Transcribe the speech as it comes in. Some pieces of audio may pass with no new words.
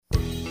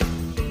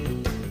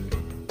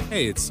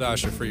Hey, it's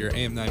Sasha for your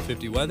AM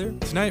 950 weather.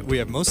 Tonight we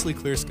have mostly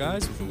clear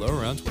skies with a low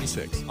around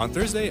 26. On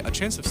Thursday, a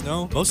chance of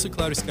snow, mostly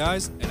cloudy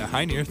skies, and a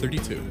high near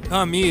 32.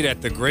 Come eat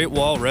at the Great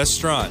Wall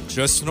Restaurant,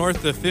 just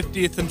north of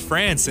 50th and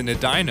France in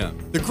Edina.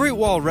 The Great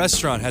Wall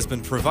Restaurant has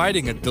been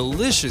providing a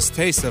delicious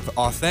taste of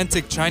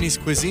authentic Chinese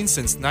cuisine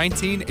since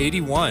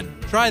 1981.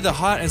 Try the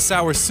hot and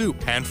sour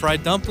soup,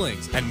 pan-fried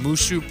dumplings, and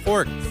mushu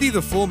pork. See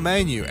the full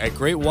menu at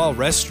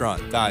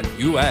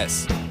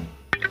greatwallrestaurant.us.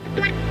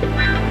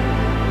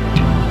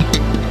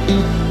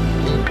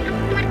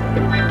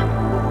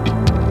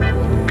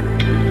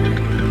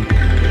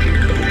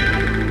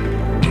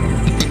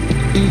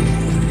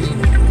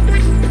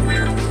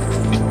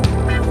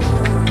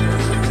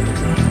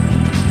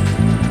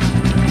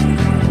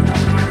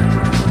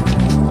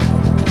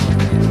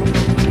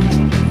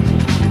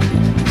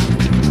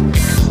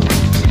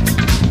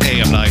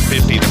 AM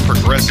 950, the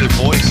progressive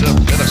voice of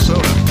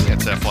Minnesota.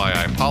 It's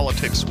FYI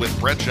Politics with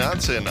Brett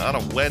Johnson on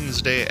a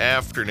Wednesday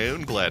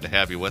afternoon. Glad to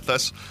have you with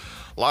us.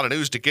 A lot of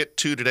news to get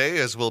to today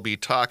as we'll be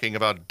talking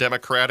about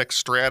Democratic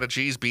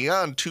strategies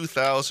beyond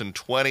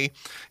 2020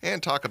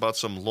 and talk about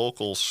some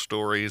local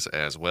stories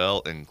as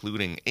well,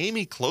 including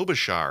Amy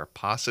Klobuchar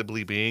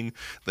possibly being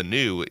the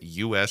new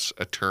U.S.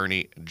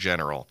 Attorney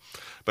General.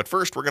 But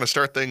first, we're going to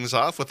start things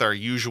off with our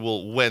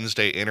usual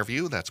Wednesday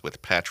interview. That's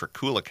with Patrick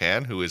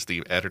Coolican, who is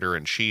the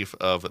editor-in-chief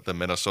of the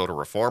Minnesota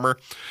Reformer.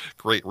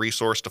 Great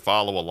resource to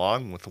follow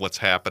along with what's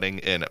happening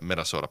in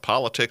Minnesota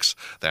politics.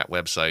 That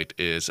website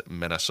is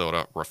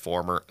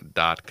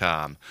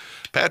minnesotareformer.com.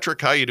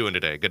 Patrick, how you doing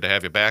today? Good to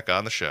have you back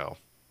on the show.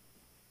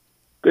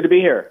 Good to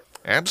be here.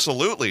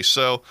 Absolutely.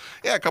 So,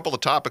 a couple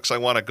of topics I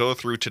want to go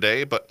through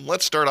today, but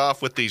let's start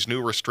off with these new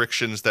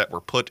restrictions that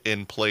were put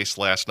in place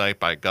last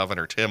night by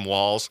Governor Tim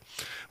Walz,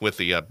 with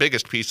the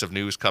biggest piece of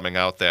news coming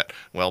out that,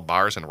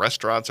 bars and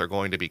restaurants are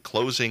going to be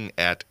closing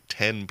at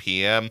 10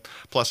 p.m.,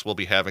 plus we'll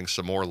be having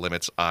some more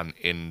limits on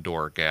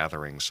indoor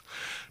gatherings.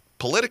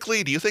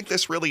 Politically, do you think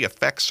this really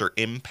affects or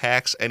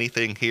impacts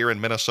anything here in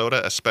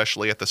Minnesota,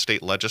 especially at the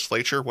state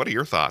legislature? What are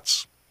your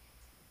thoughts?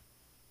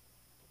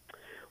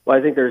 Well,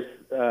 I think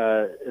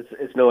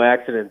it's no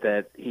accident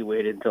that he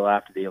waited until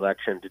after the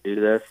election to do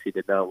this. He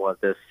did not want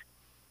this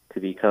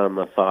to become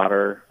a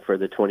fodder for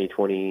the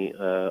 2020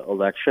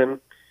 election.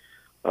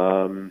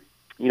 I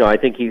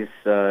think he's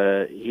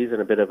in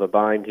a bit of a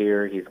bind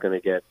here. He's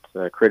going to get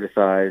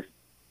criticized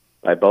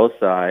by both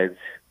sides,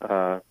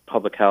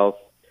 public health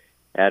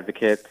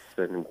advocates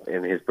and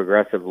his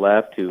progressive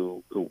left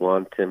who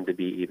want him to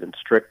be even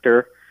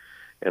stricter,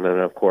 and then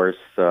of course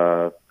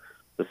the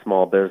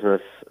small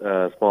businesses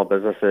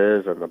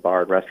and the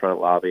bar and restaurant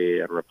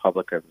lobby and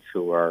Republicans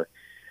who are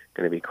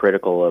going to be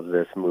critical of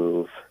this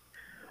move.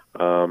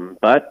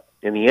 But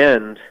in the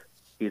end,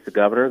 he's the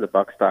governor. The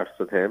buck stops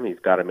with him. He's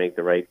got to make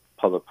the right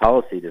public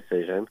policy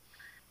decision.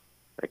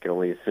 I can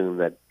only assume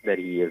that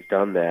he has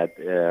done that.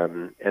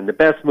 And the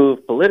best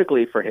move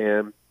politically for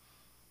him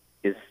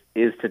is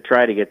to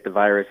try to get the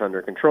virus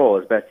under control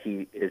as best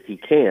as he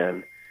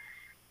can.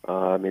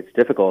 It's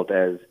difficult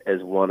as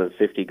one of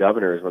 50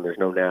 governors when there's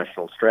no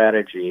national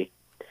strategy,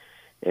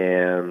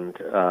 and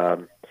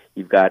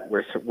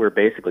we're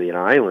basically an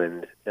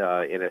island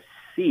in a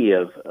sea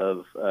of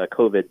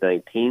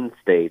COVID-19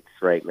 states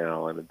right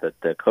now, and the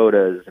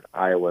Dakotas,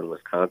 Iowa, and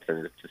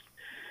Wisconsin is just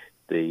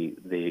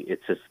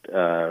it's just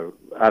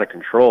out of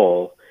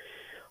control,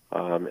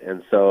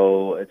 and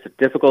so it's a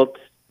difficult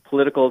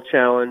political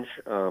challenge.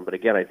 But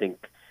again, I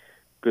think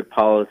good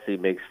policy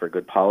makes for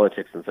good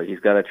politics, and so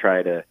he's got to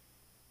try to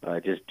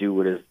just do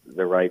what is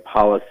the right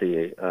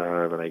policy,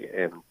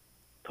 and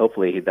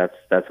hopefully that's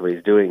what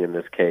he's doing in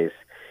this case.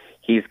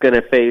 He's going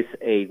to face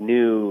a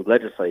new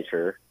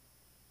legislature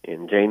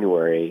in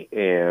January,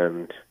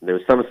 and there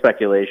was some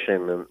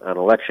speculation on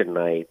election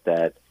night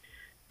that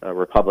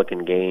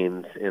Republican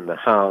gains in the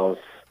House,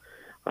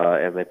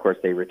 and of course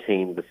they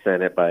retained the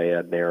Senate by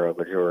a narrow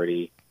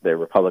majority. The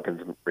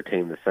Republicans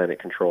retained the Senate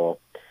control.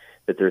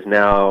 That there's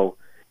now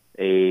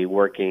a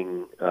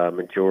working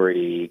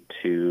majority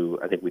to,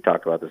 I think we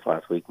talked about this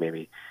last week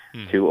maybe,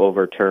 to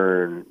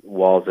overturn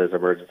Walz's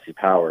emergency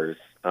powers.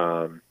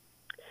 I'm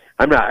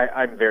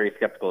very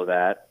skeptical of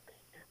that.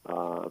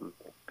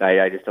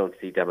 I just don't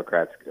see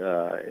Democrats,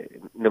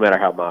 no matter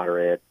how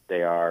moderate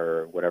they are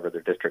or whatever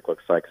their district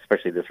looks like,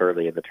 especially this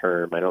early in the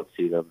term, I don't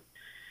see them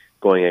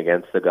going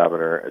against the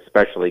governor,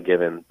 especially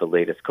given the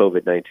latest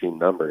COVID-19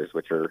 numbers,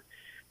 which are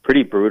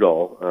pretty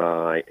brutal.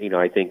 I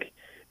think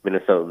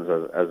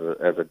Minnesotans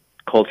as a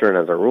culture and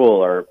as a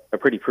rule are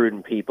pretty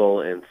prudent people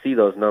and see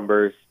those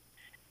numbers.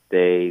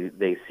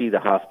 They see the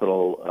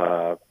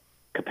hospital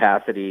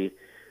capacity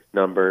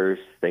numbers.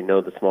 They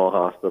know the small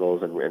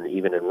hospitals and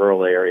even in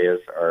rural areas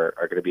are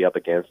going to be up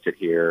against it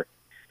here.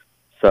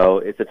 So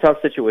it's a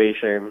tough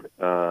situation,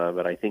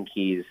 but I think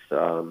he's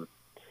in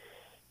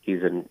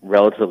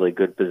relatively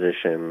good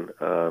position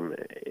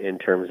in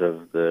terms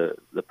of the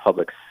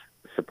public's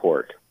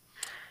support.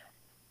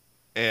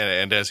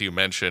 And as you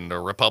mentioned,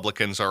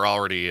 Republicans are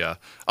already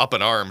up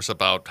in arms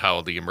about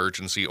how the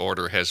emergency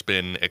order has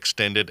been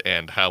extended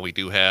and how we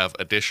do have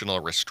additional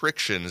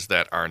restrictions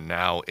that are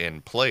now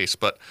in place.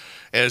 But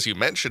as you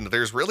mentioned,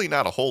 there's really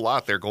not a whole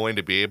lot they're going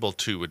to be able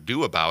to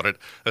do about it,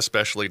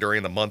 especially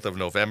during the month of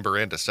November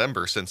and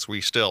December, since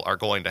we still are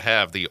going to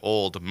have the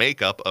old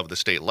makeup of the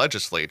state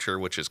legislature,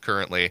 which is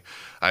currently,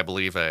 I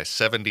believe, a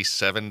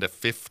 77 to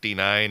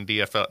 59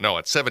 DFL. No,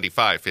 it's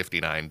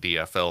 75-59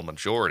 DFL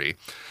majority.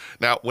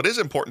 Now, what is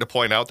important to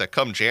point out that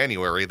come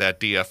January, that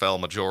DFL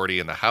majority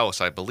in the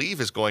House, I believe,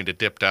 is going to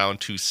dip down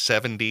to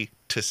 70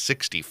 to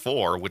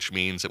 64, which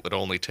means it would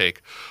only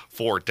take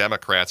 4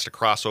 Democrats to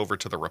cross over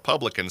to the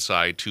Republican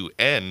side to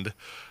end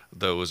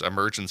those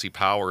emergency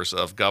powers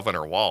of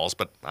Governor Walz.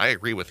 But I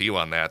agree with you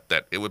on that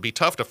it would be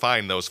tough to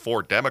find those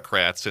 4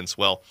 Democrats since,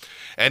 well,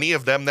 any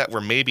of them that were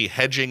maybe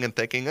hedging and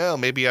thinking, oh,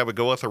 maybe I would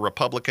go with the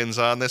Republicans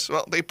on this,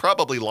 well, they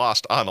probably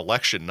lost on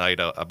election night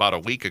about a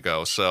week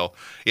ago. So,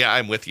 yeah,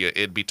 I'm with you.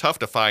 It'd be tough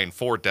to find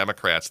 4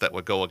 Democrats that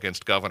would go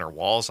against Governor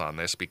Walz on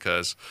this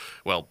because,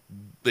 well,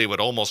 they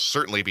would almost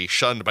certainly be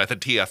shunned by the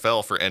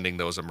DFL for ending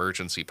those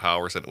emergency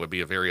powers, and it would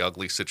be a very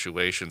ugly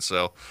situation.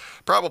 So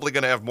probably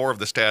going to have more of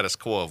the status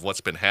quo of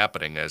what's been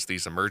happening as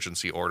these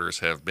emergency orders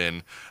have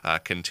been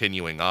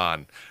continuing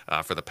on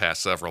for the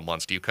past several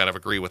months. Do you kind of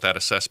agree with that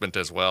assessment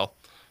as well?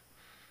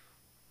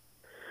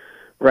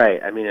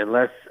 Right. I mean,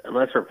 unless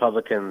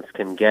Republicans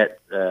can get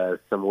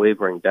some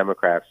wavering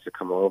Democrats to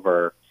come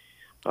over,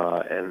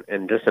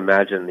 and just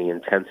imagine the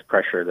intense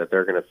pressure that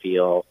they're going to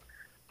feel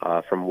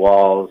from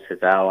Walz,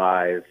 his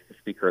allies, the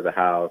Speaker of the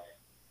House,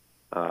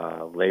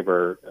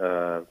 labor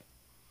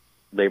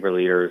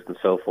leaders, and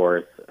so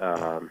forth.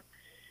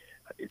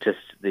 Just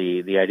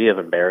the idea of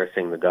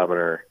embarrassing the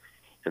governor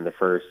in the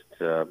first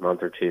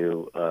month or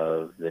two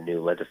of the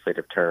new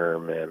legislative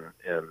term,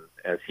 and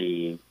as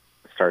he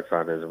starts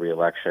on his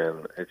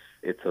reelection,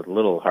 it's a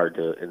little hard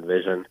to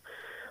envision.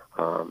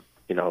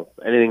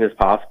 Anything is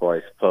possible,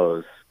 I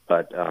suppose,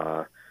 but.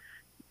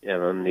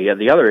 And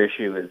the other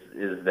issue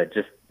is that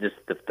just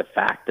the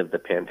fact of the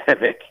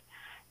pandemic,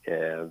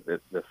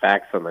 the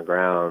facts on the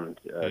ground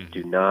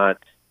do not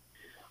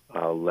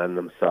lend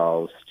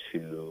themselves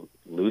to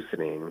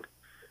loosening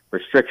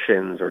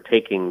restrictions or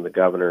taking the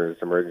governor's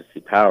emergency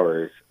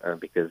powers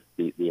because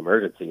the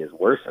emergency is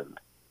worsened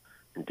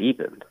and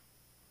deepened.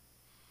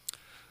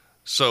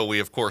 So we,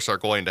 of course, are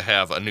going to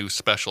have a new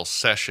special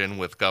session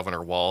with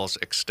Governor Walz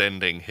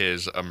extending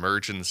his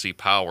emergency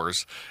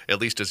powers. At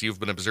least as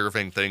you've been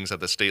observing things at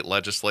the state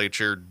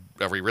legislature,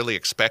 are we really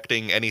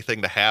expecting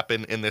anything to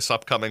happen in this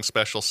upcoming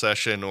special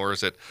session, or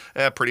is it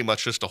pretty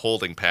much just a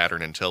holding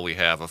pattern until we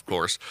have, of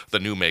course, the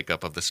new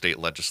makeup of the state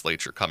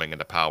legislature coming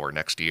into power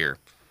next year?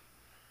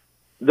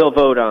 They'll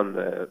vote on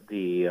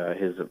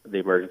the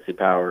emergency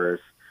powers,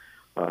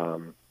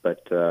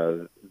 but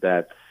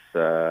that's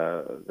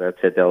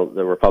it.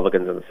 The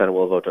Republicans in the Senate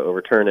will vote to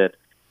overturn it.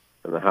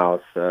 In the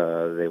House,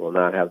 they will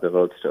not have the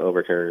votes to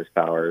overturn his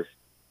powers.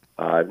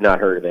 I've not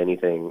heard of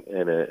anything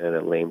in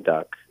a lame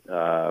duck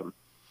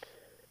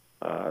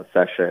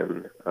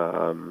session.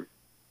 And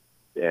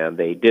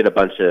they did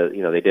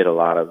they did a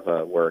lot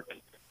of work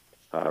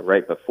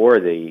right before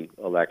the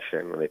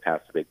election when they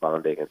passed a big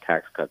bonding and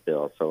tax cut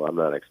bill. So I'm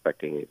not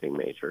expecting anything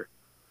major.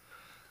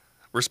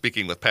 We're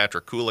speaking with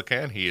Patrick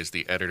Coolican. He is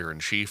the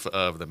editor-in-chief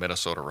of the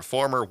Minnesota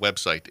Reformer.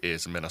 Website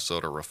is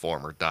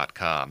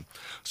minnesotareformer.com.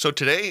 So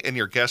today in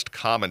your guest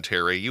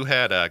commentary, you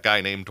had a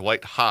guy named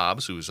Dwight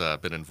Hobbs, who's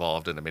been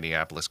involved in the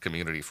Minneapolis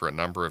community for a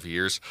number of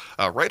years,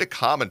 write a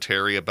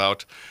commentary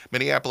about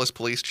Minneapolis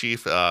Police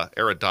Chief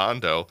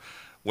Arradondo,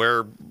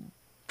 where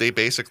they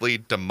basically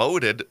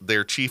demoted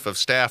their chief of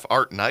staff,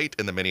 Art Knight,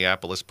 in the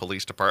Minneapolis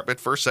Police Department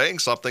for saying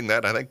something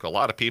that I think a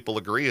lot of people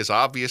agree is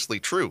obviously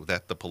true,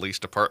 that the police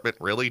department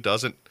really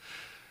doesn't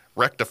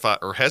rectify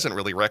or hasn't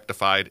really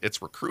rectified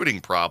its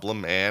recruiting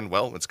problem. And,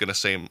 well, it's going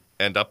to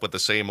end up with the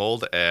same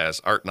old,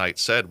 as Art Knight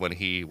said when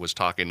he was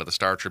talking to the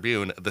Star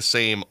Tribune, the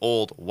same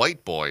old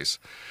white boys.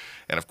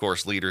 And, of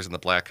course, leaders in the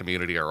black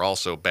community are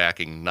also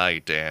backing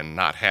Knight and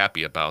not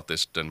happy about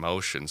this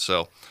demotion.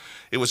 So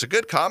it was a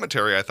good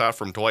commentary, I thought,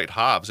 from Dwight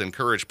Hobbs.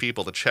 Encourage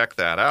people to check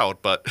that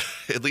out. But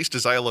at least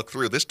as I look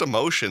through, this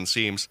demotion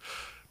seems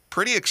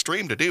pretty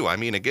extreme to do. I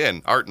mean,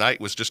 again, Art Knight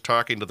was just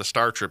talking to the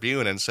Star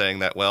Tribune and saying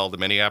that, well, the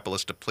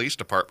Minneapolis Police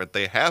Department,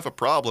 they have a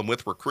problem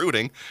with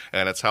recruiting,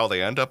 and it's how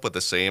they end up with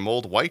the same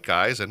old white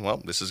guys. And,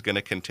 well, this is going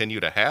to continue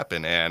to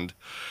happen. And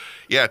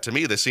yeah, to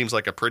me, this seems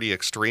like a pretty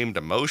extreme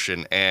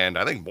demotion, and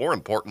I think more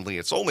importantly,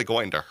 it's only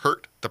going to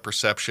hurt the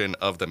perception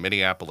of the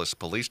Minneapolis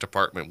Police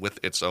Department with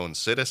its own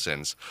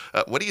citizens.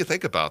 What do you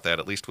think about that,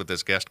 at least with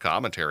this guest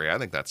commentary? I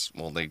think that's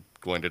only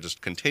going to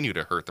just continue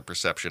to hurt the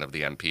perception of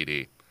the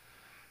MPD.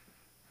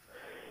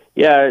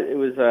 Yeah, it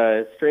was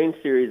a strange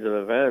series of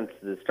events.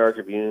 The Star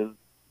Tribune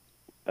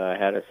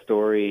had a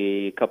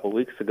story a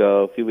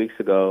few weeks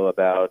ago,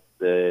 about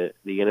the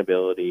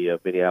inability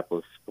of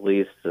Minneapolis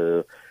police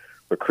to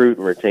recruit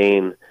and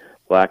retain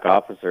black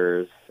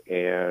officers,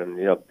 and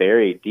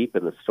buried deep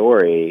in the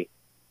story,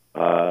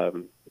 our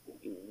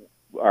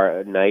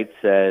our Knight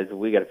says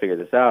we got to figure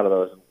this out,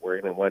 otherwise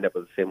we're going to wind up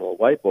with the same old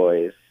white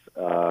boys.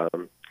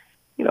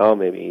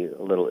 Maybe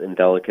a little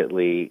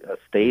indelicately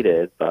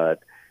stated, but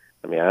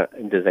I mean,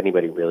 does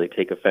anybody really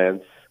take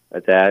offense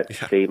at that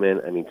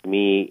statement? I mean, to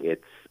me,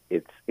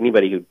 it's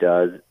anybody who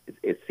does.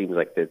 It seems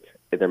like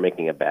they're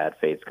making a bad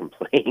faith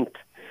complaint.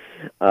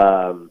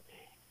 And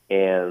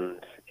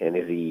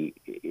is he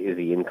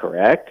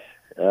incorrect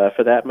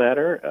for that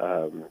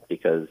matter?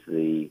 Because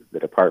the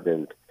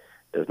department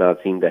does not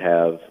seem to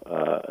have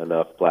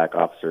enough black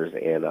officers,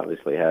 and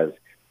obviously has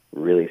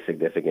really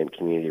significant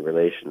community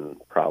relation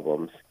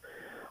problems.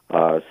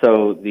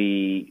 So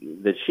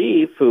the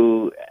chief,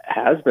 who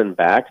has been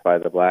backed by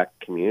the black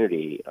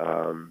community,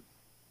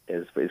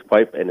 is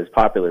quite and is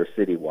popular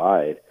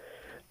citywide,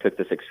 took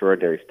this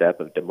extraordinary step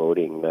of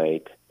demoting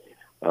Knight.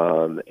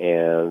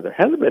 And there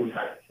hasn't been,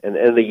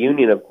 and the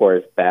union, of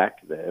course,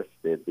 backed this.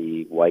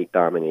 The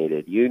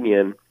white-dominated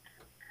union,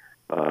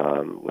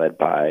 led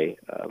by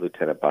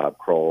Lieutenant Bob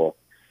Kroll.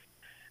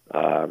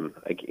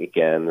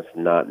 Again, this is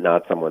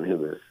not someone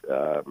who is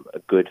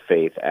a good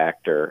faith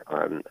actor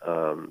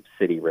on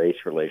city race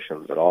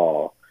relations at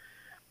all.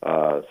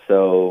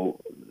 So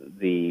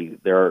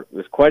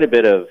there's quite a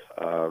bit of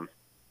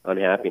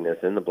unhappiness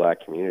in the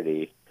black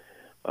community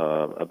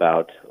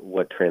about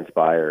what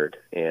transpired,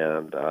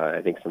 and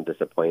I think some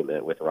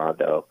disappointment with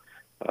Rondo,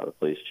 the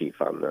police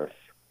chief, on this.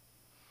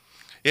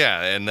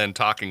 Yeah, and then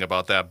talking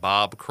about that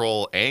Bob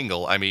Kroll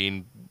angle, I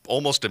mean,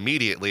 almost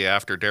immediately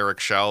after Derek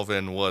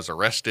Chauvin was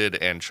arrested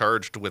and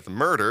charged with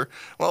murder,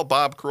 well,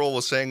 Bob Kroll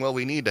was saying, well,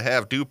 we need to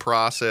have due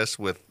process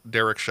with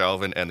Derek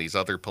Chauvin and these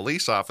other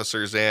police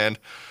officers, and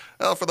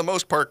well, for the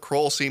most part,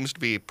 Kroll seems to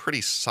be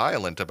pretty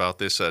silent about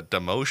this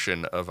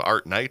demotion of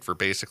Art Knight for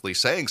basically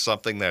saying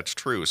something that's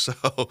true.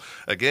 So,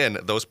 again,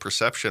 those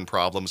perception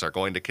problems are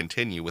going to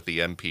continue with the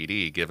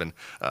MPD, given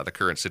the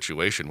current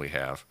situation we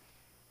have.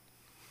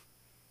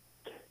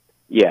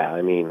 Yeah,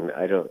 I mean,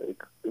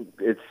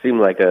 it seemed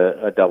like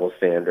a double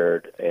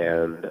standard,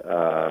 and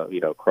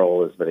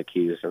Kroll has been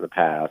accused in the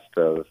past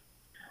of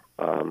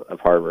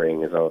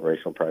harboring his own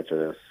racial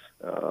prejudice.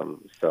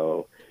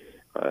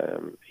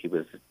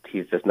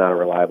 He's just not a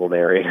reliable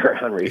narrator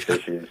on race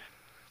issues.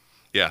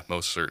 Yeah,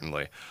 most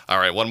certainly. All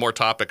right, one more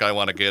topic I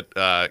want to get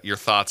your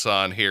thoughts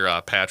on here.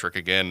 Patrick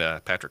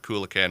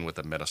Coolican with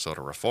the Minnesota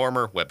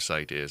Reformer.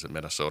 Website is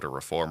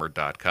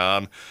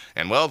minnesotareformer.com.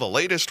 And, well, the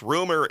latest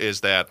rumor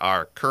is that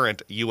our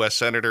current U.S.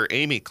 Senator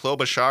Amy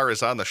Klobuchar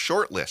is on the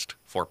short list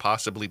for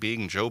possibly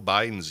being Joe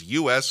Biden's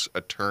U.S.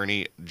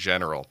 Attorney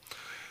General.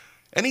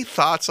 Any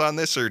thoughts on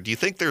this, or do you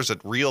think there's a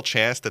real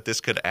chance that this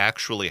could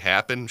actually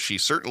happen? She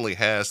certainly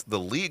has the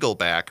legal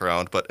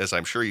background, but as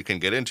I'm sure you can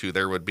get into,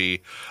 there would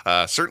be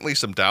certainly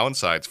some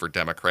downsides for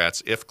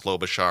Democrats if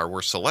Klobuchar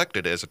were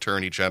selected as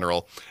Attorney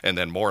General and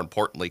then, more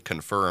importantly,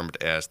 confirmed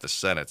as the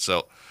Senate.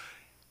 So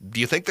do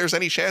you think there's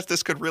any chance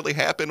this could really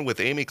happen with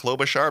Amy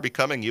Klobuchar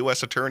becoming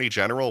U.S. Attorney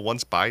General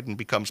once Biden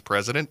becomes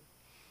president?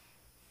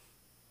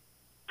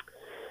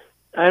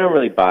 I don't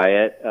really buy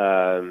it,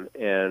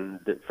 and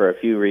for a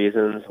few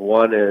reasons.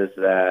 One is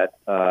that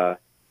I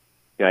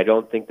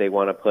don't think they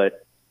want to put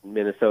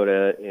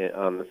Minnesota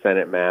on the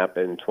Senate map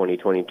in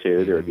 2022.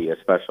 Mm-hmm. There would be a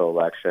special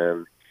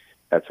election.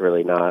 That's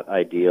really not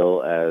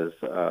ideal. I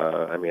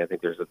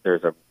think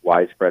there's a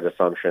widespread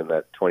assumption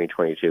that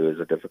 2022 is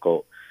a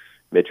difficult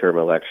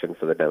midterm election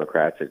for the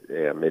Democrats.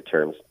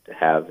 Midterms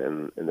have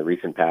in the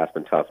recent past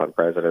been tough on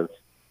presidents.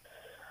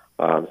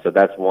 So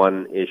that's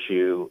one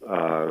issue.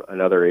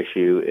 Another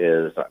issue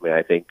is,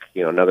 I think,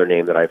 another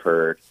name that I've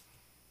heard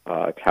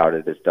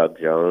touted is Doug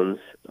Jones,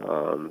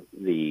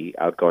 the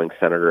outgoing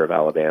senator of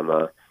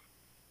Alabama.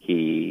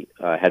 He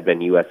had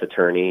been U.S.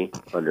 attorney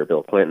under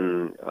Bill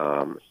Clinton.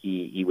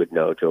 He would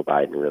know Joe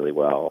Biden really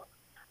well,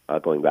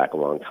 going back a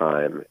long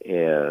time.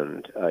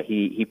 And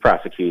he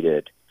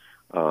prosecuted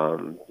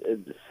Montgomery,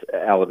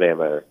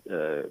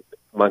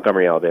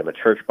 Alabama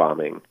church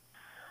bombing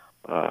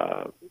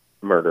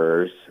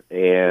murderers,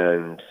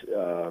 and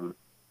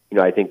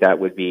I think that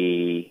would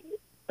be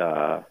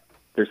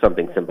there's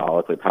something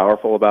symbolically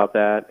powerful about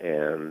that,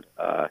 and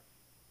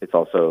it's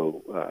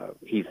also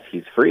he's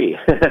free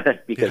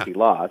because he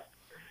lost.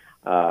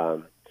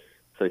 So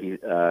he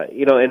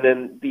and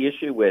then the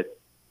issue with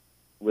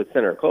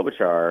Senator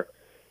Klobuchar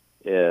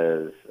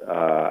is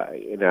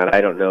and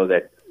I don't know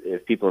that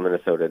if people in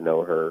Minnesota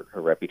know her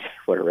reputation,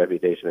 what her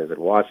reputation is in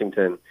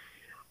Washington.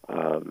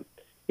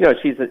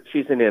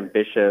 She's an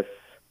ambitious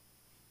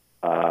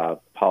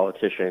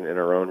politician in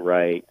her own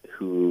right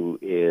who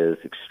is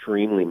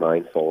extremely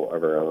mindful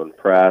of her own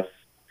press.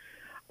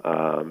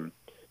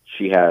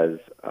 She has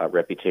a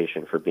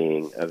reputation for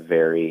being a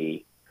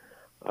very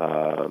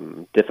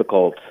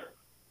difficult,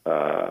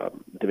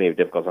 maybe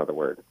difficult is not the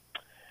word,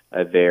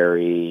 a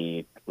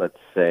very, let's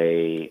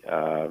say,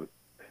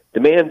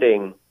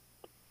 demanding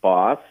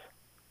boss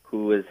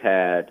who has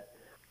had,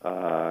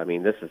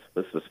 this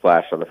was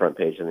flashed on the front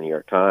page of the New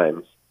York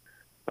Times,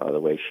 the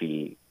way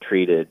she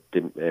treated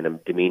in a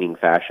demeaning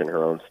fashion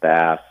her own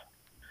staff.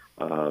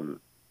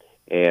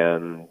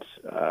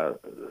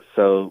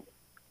 So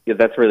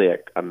that's really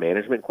a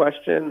management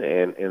question,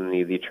 and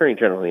the Attorney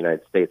General of the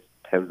United States,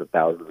 tens of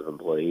thousands of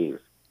employees.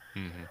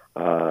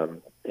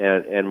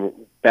 And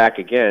back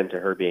again to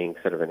her being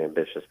sort of an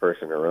ambitious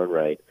person in her own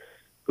right,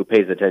 who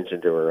pays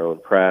attention to her own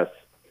press.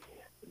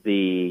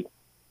 When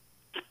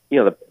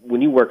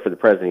you work for the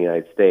President of the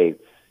United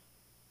States,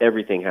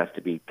 everything has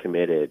to be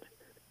committed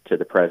to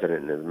the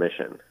President and his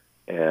mission.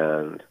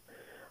 And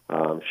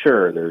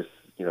sure, there's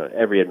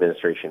every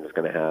administration is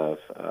going to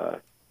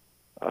have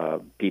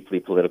deeply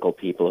political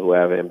people who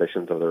have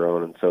ambitions of their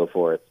own and so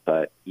forth,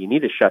 but you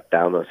need to shut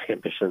down those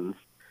ambitions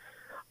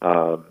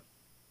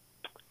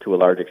to a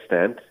large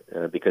extent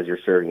because you're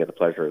serving at the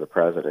pleasure of the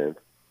president.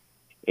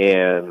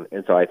 And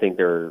so I think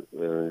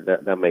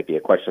that might be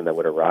a question that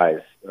would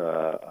arise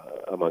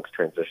amongst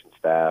transition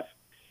staff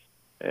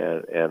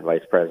and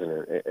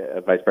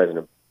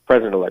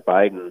President-elect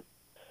Biden.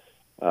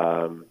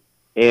 And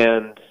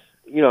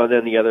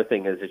then the other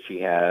thing is that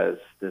she has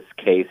this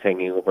case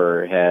hanging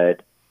over her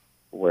head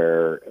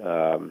where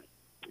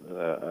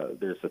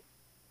there's a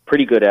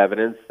pretty good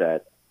evidence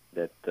that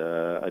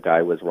a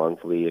guy was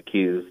wrongfully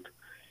accused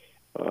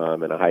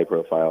in a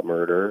high-profile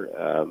murder,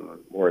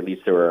 or at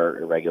least there were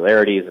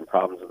irregularities and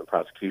problems in the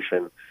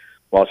prosecution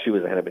while she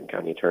was a Hennepin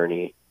County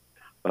attorney.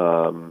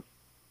 That,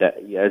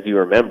 as you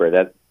remember,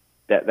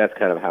 that's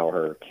kind of how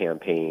her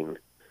campaign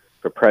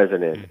for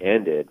president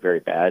ended very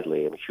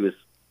badly. I mean, she was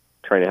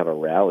trying to have a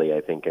rally,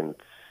 I think, in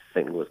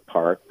St. Louis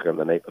Park on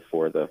the night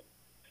before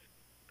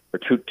or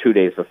two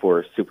days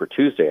before Super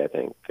Tuesday, I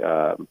think.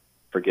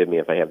 Forgive me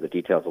if I have the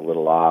details a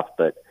little off,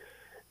 but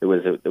there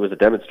was a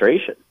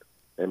demonstration.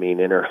 I mean,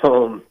 in her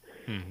home,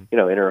 in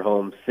her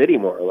home city,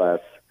 more or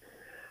less.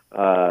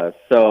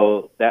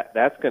 So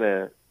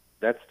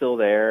that's still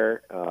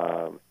there,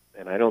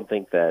 and I don't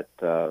think that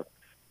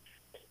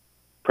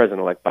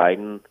President-elect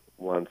Biden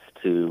wants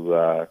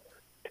to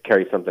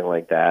carry something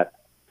like that,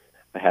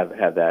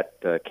 have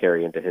that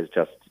carry into his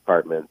Justice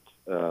Department.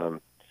 So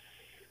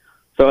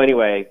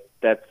anyway,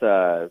 that's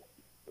a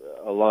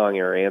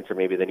longer answer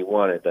maybe than you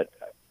wanted, but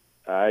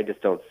I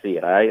just don't see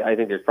it. I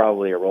think there's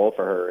probably a role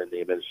for her in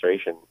the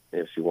administration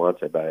if she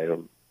wants it, but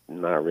I'm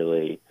a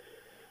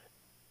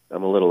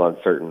little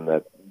uncertain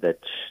that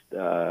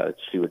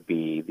she would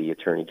be the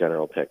Attorney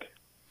General pick.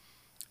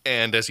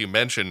 And as you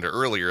mentioned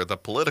earlier, the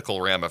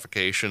political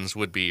ramifications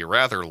would be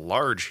rather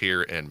large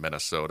here in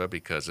Minnesota,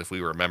 because if we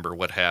remember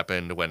what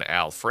happened when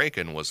Al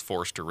Franken was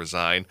forced to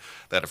resign,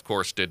 that of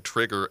course did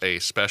trigger a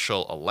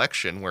special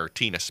election where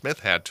Tina Smith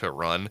had to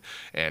run,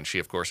 and she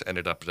of course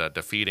ended up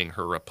defeating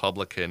her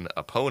Republican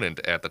opponent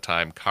at the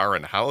time,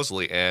 Karen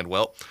Housley. And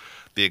well,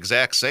 the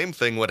exact same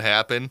thing would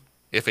happen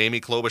if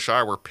Amy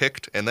Klobuchar were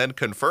picked and then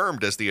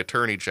confirmed as the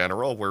Attorney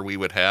General, where we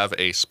would have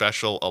a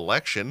special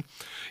election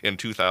in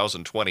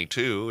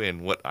 2022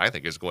 in what I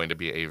think is going to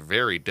be a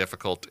very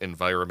difficult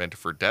environment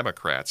for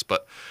Democrats.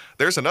 But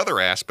there's another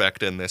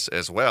aspect in this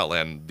as well,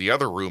 and the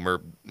other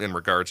rumor in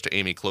regards to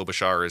Amy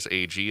Klobuchar as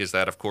AG is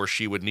that, of course,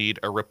 she would need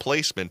a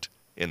replacement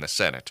in the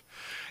Senate.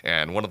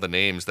 And one of the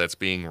names that's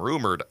being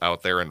rumored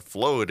out there and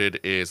floated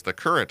is the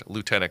current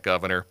Lieutenant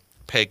Governor,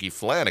 Peggy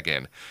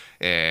Flanagan.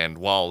 And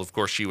while, of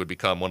course, she would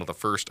become one of the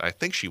first, I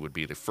think she would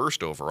be the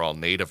first overall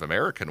Native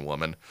American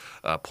woman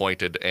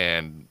appointed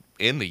and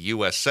in the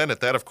U.S.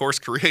 Senate, that, of course,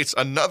 creates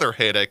another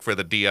headache for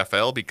the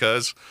DFL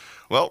because,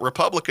 well,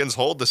 Republicans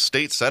hold the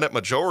state Senate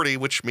majority,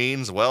 which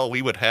means, well,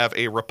 we would have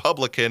a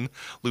Republican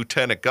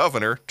lieutenant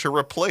governor to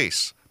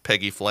replace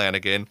Peggy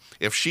Flanagan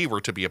if she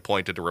were to be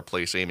appointed to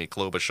replace Amy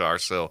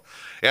Klobuchar. So,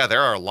 yeah,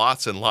 there are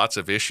lots and lots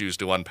of issues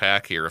to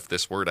unpack here if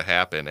this were to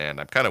happen, and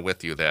I'm kind of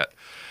with you that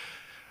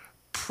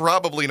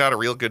probably not a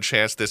real good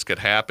chance this could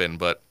happen,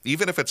 but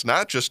even if it's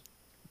not just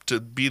to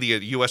be the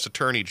U.S.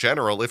 Attorney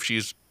General, if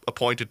she's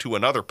appointed to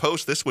another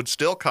post, this would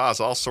still cause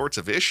all sorts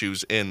of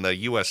issues in the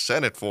U.S.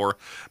 Senate for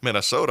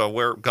Minnesota,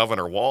 where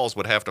Governor Walz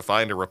would have to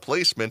find a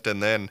replacement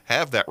and then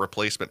have that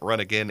replacement run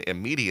again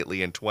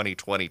immediately in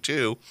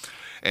 2022.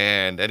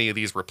 And any of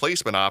these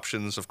replacement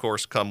options, of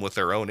course, come with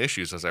their own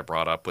issues, as I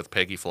brought up with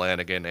Peggy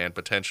Flanagan and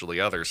potentially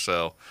others.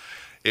 So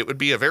it would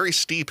be a very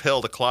steep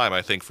hill to climb,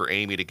 I think, for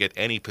Amy to get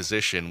any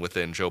position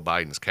within Joe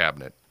Biden's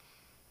cabinet.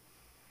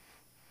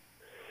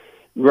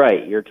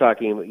 Right. You're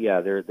talking,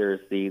 there's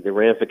the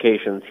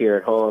ramifications here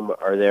at home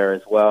are there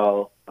as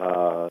well.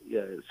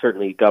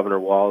 Certainly Governor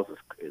Walz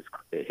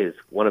is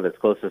one of his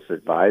closest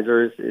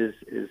advisors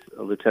is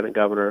Lieutenant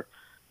Governor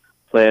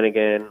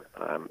Flanagan.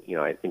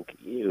 I think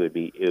it would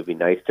be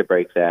nice to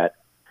break that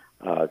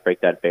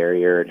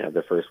barrier and have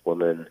the first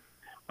woman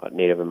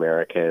Native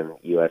American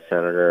U.S.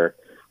 Senator.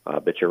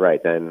 But you're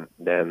right. Then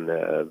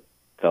the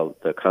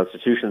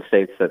Constitution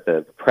states that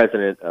the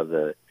president of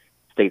the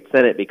state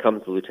Senate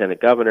becomes the lieutenant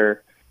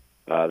governor.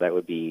 That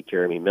would be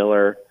Jeremy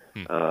Miller.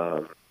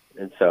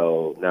 And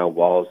so now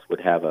Walz would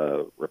have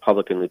a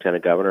Republican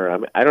lieutenant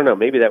governor. I don't know.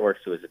 Maybe that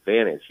works to his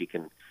advantage. He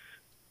can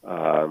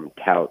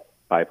tout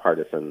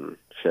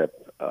bipartisanship.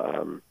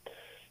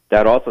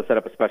 That also set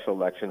up a special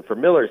election for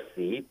Miller's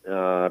seat.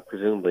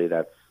 Presumably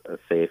that's a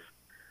safe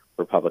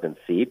Republican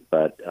seat,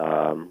 but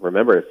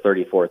remember it's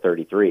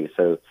 34-33.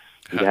 So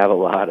you'd have a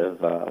lot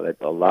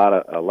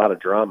of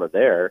drama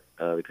there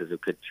because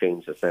it could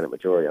change the Senate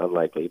majority.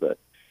 Unlikely, but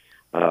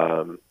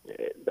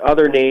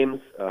other names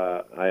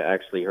I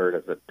actually heard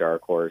as a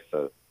dark horse,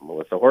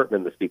 Melissa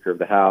Hortman, the Speaker of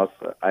the House.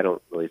 I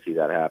don't really see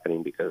that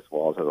happening because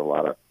Walz has a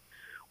lot of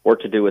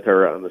work to do with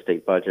her on the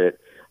state budget.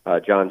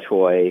 John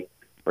Choi,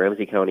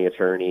 Ramsey County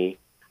Attorney,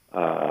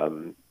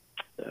 the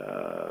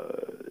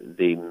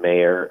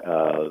mayor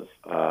of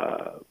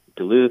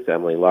Duluth,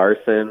 Emily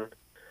Larson.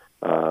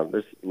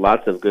 There's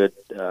lots of good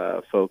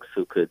folks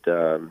who could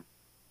fill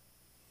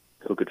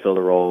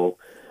the role.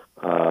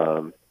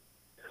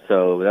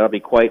 So that'll be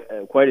quite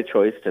a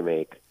choice to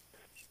make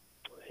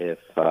if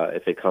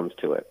it comes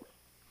to it.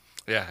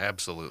 Yeah,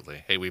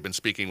 absolutely. Hey, we've been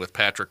speaking with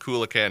Patrick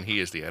Coolican. He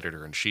is the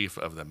editor-in-chief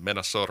of the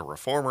Minnesota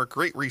Reformer.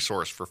 Great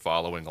resource for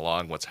following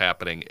along what's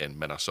happening in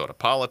Minnesota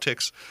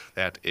politics.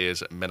 That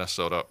is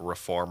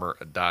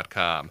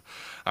MinnesotaReformer.com.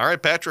 All right,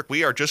 Patrick,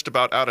 we are just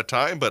about out of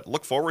time, but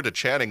look forward to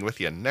chatting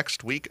with you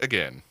next week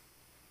again.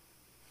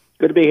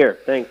 Good to be here.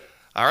 Thanks.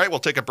 All right, we'll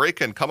take a break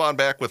and come on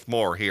back with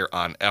more here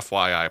on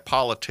FYI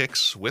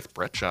Politics with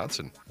Brett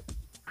Johnson.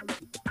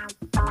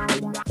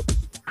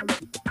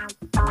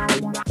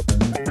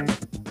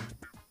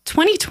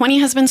 2020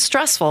 has been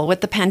stressful with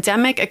the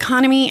pandemic,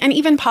 economy, and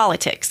even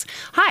politics.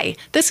 Hi,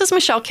 this is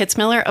Michelle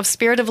Kitzmiller of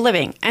Spirit of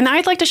Living, and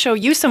I'd like to show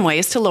you some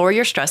ways to lower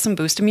your stress and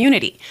boost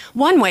immunity.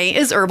 One way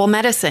is herbal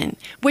medicine,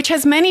 which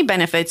has many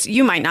benefits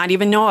you might not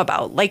even know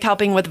about, like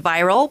helping with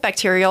viral,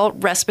 bacterial,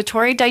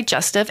 respiratory,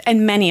 digestive,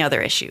 and many other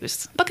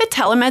issues. Book a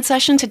telemed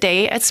session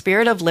today at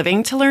Spirit of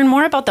Living to learn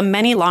more about the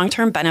many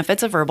long-term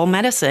benefits of herbal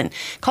medicine.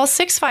 Call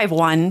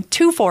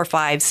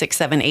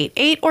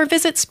 651-245-6788 or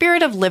visit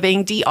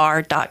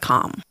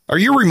spiritoflivingdr.com. Are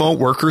your remote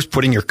workers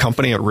putting your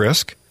company at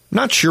risk?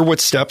 Not sure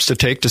what steps to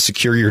take to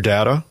secure your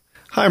data?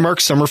 Hi, Mark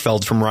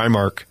Sommerfeld from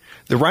Rymark.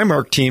 The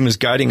Rymark team is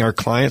guiding our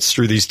clients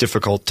through these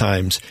difficult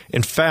times.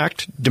 In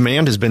fact,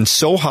 demand has been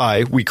so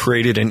high, we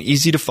created an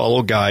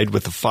easy-to-follow guide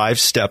with the 5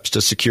 steps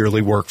to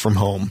securely work from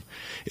home.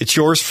 It's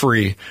yours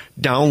free.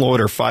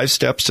 Download our 5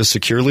 steps to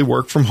securely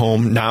work from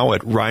home now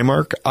at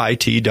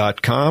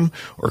rymarkit.com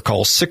or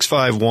call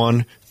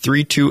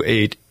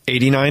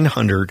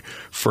 651-328-8900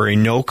 for a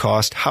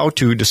no-cost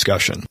how-to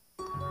discussion.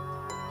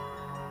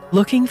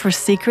 Looking for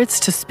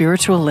secrets to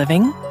spiritual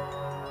living?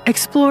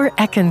 Explore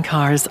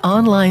Eckankar's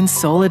online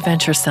Soul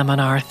Adventure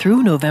Seminar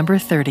through November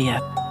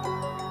 30th.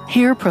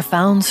 Hear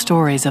profound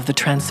stories of the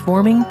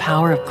transforming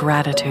power of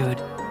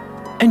gratitude.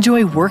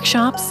 Enjoy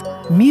workshops,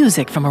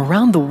 music from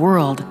around the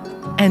world,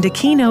 and a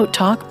keynote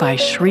talk by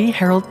Sri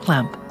Harold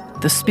Klemp,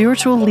 the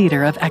spiritual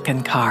leader of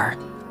Eckankar.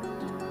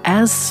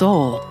 As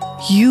soul,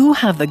 you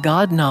have the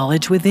God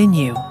knowledge within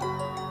you.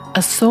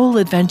 A soul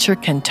adventure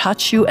can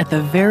touch you at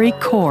the very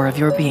core of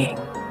your being.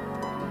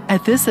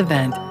 At this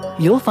event,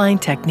 you'll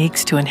find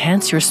techniques to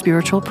enhance your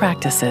spiritual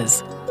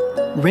practices.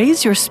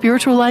 Raise your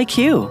spiritual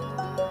IQ.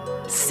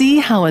 See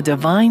how a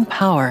divine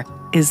power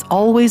is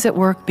always at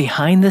work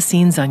behind the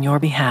scenes on your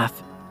behalf.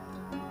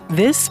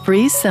 This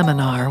free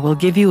seminar will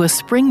give you a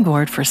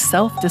springboard for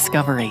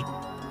self-discovery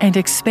and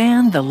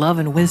expand the love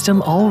and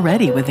wisdom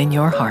already within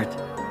your heart.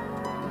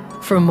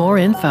 For more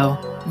info,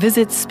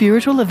 visit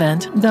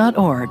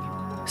spiritualevent.org.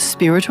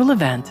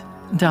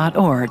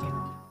 spiritualevent.org.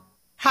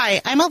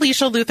 Hi, I'm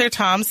Alicia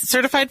Luther-Toms,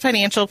 Certified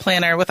Financial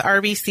Planner with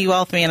RBC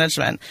Wealth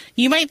Management.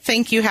 You might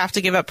think you have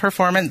to give up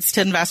performance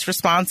to invest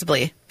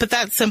responsibly, but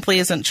that simply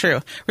isn't true.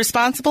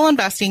 Responsible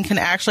investing can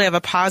actually have a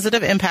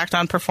positive impact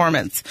on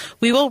performance.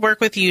 We will work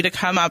with you to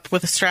come up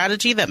with a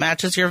strategy that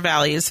matches your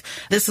values.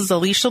 This is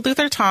Alicia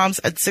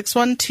Luther-Toms at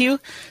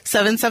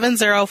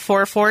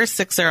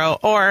 612-770-4460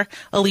 or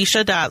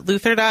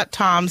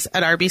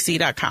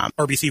alicia.luther.toms@rbc.com.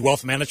 RBC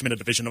Wealth Management, a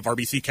division of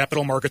RBC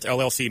Capital Markets,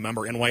 LLC,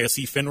 member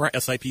NYSE, FINRA,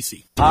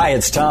 SIPC. Hi,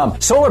 it's Tom.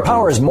 Solar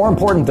power is more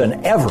important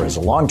than ever as a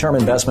long-term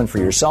investment for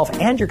yourself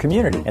and your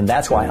community. And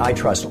that's why I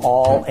trust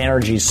All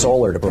Energy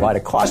Solar to provide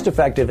a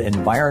cost-effective,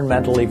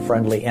 environmentally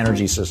friendly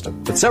energy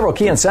system. But several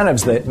key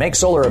incentives that make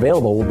solar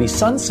available will be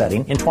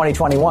sunsetting in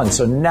 2021.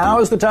 So now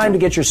is the time to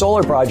get your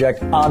solar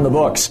project on the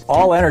books.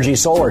 All Energy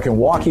Solar can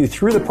walk you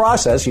through the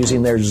process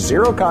using their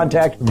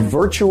zero-contact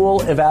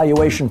virtual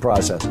evaluation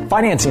process.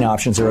 Financing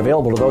options are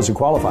available to those who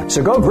qualify.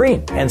 So go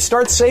green and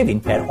start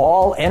saving at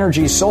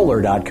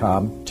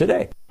allenergysolar.com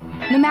today.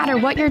 No matter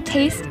what your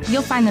taste,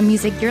 you'll find the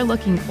music you're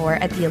looking for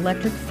at the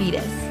Electric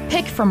Fetus.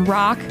 Pick from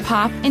rock,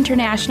 pop,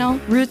 international,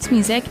 roots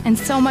music, and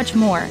so much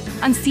more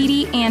on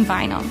CD and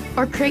vinyl.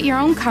 Or create your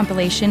own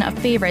compilation of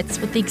favorites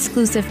with the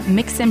exclusive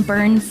Mix and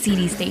Burn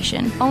CD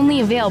station,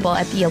 only available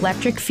at the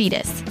Electric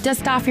Fetus.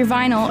 Dust off your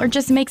vinyl or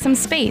just make some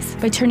space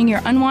by turning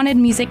your unwanted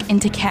music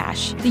into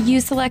cash. The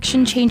used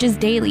selection changes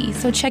daily,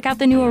 so check out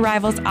the new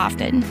arrivals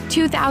often.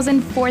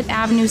 2000 4th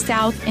Avenue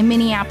South in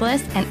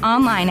Minneapolis and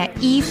online at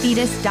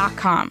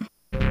efetus.com.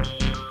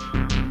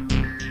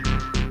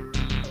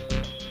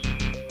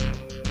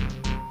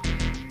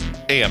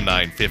 AM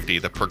 950,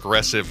 the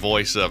progressive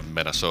voice of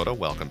Minnesota.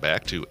 Welcome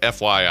back to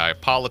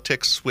FYI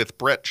Politics with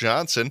Brett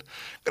Johnson.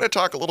 Going to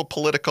talk a little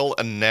political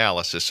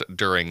analysis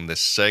during this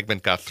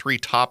segment. Got 3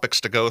 topics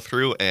to go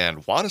through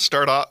and want to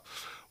start off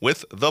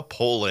with the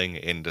polling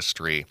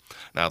industry.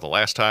 Now, the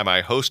last time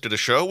I hosted a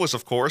show was,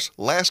 of course,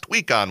 last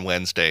week on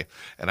Wednesday.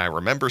 And I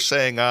remember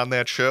saying on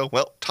that show,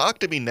 well, talk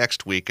to me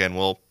next week and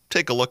we'll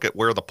take a look at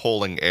where the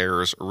polling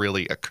errors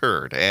really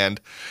occurred.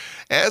 And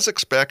as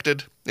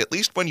expected, at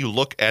least when you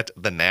look at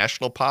the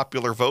national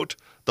popular vote,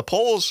 the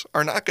polls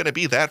are not going to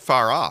be that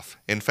far off.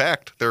 In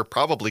fact, they're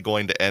probably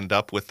going to end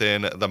up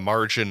within the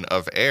margin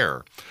of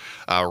error.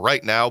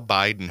 Right now,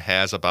 Biden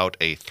has about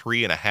a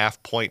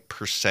 3.5-point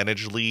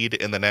percentage lead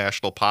in the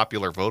national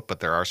popular vote,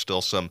 but there are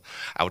still some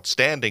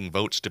outstanding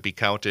votes to be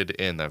counted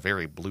in the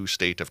very blue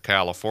state of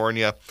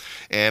California.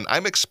 And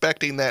I'm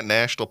expecting that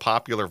national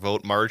popular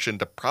vote margin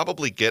to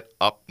probably get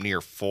up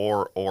near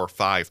 4 or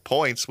 5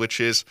 points,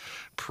 which is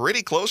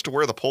pretty close to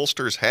where the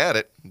pollsters had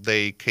it.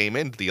 They came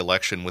into the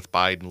election with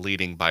Biden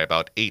leading by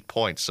about 8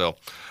 points. So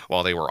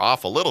while they were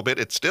off a little bit,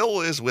 it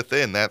still is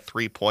within that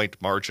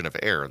 3-point margin of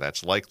error.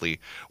 That's likely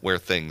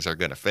where things are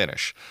going to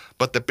finish.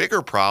 But the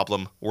bigger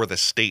problem were the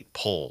state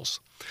polls.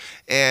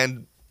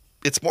 And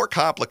it's more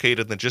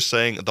complicated than just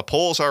saying the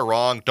polls are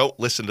wrong, don't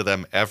listen to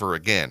them ever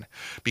again.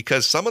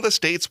 Because some of the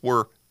states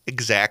were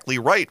exactly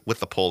right with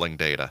the polling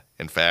data.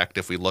 In fact,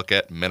 if we look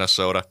at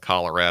Minnesota,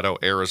 Colorado,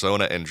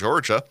 Arizona, and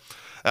Georgia,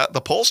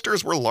 the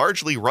pollsters were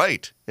largely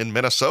right. In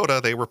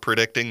Minnesota, they were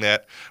predicting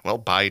that, well,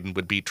 Biden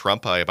would beat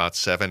Trump by about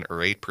 7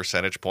 or 8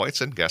 percentage points,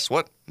 and guess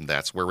what?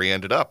 That's where we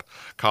ended up.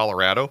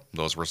 Colorado,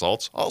 those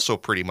results also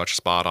pretty much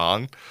spot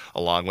on,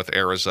 along with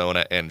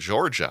Arizona and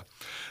Georgia.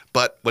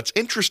 But what's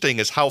interesting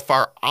is how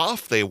far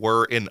off they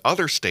were in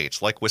other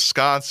states like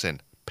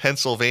Wisconsin,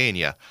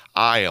 Pennsylvania,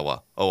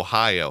 Iowa,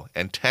 Ohio,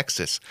 and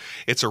Texas.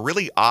 It's a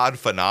really odd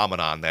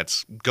phenomenon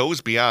that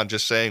goes beyond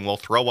just saying, well,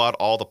 throw out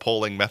all the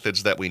polling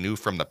methods that we knew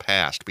from the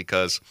past,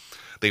 because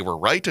they were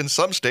right in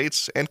some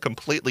states and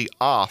completely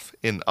off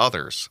in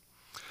others.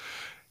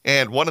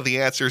 And one of the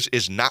answers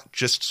is not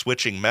just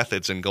switching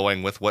methods and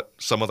going with what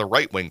some of the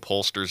right-wing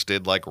pollsters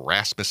did, like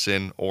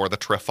Rasmussen or the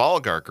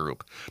Trafalgar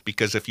Group,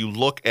 because if you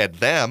look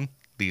at them,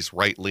 these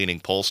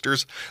right-leaning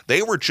pollsters,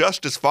 they were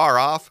just as far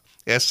off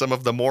as some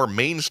of the more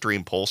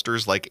mainstream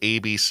pollsters like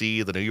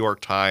ABC, the New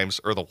York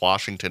Times, or the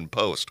Washington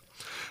Post.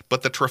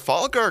 But the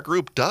Trafalgar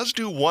Group does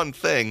do one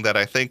thing that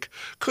I think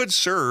could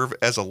serve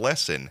as a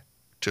lesson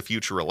to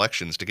future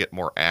elections to get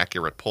more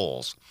accurate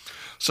polls.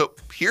 So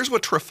here's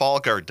what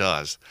Trafalgar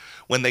does.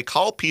 When they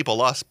call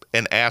people up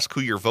and ask who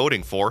you're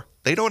voting for,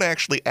 they don't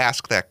actually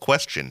ask that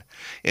question.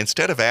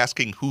 Instead of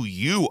asking who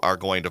you are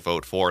going to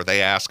vote for,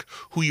 they ask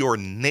who your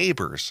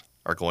neighbors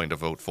are going to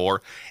vote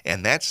for,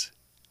 and that's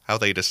how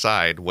they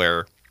decide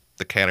where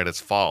the candidates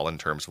fall in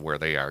terms of where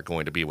they are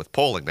going to be with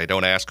polling. They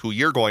don't ask who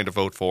you're going to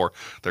vote for.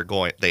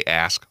 They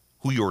ask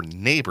who your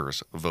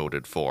neighbors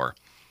voted for.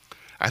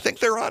 I think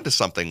they're onto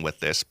something with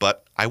this,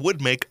 but I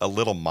would make a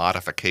little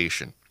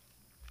modification.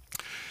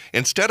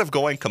 Instead of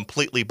going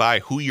completely by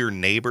who your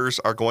neighbors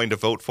are going to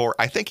vote for,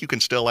 I think you can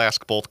still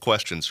ask both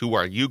questions. Who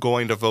are you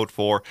going to vote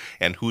for,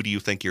 and who do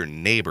you think your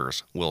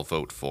neighbors will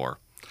vote for?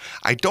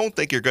 I don't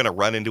think you're going to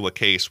run into a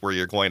case where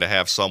you're going to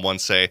have someone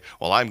say,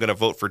 well, I'm going to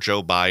vote for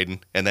Joe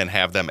Biden, and then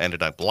have them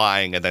ended up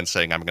lying and then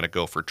saying, I'm going to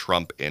go for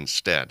Trump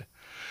instead.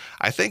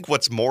 I think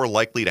what's more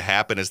likely to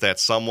happen is that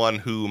someone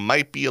who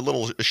might be a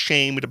little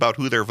ashamed about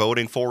who they're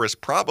voting for is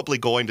probably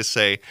going to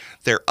say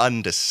they're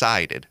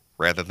undecided,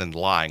 rather than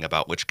lying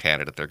about which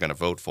candidate they're going to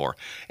vote for.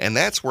 And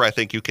that's where I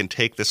think you can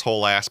take this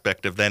whole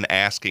aspect of then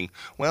asking,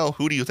 well,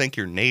 who do you think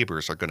your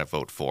neighbors are going to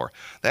vote for?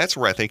 That's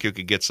where I think you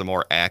could get some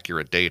more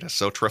accurate data.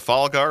 So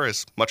Trafalgar,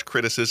 as much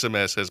criticism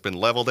as has been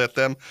leveled at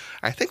them,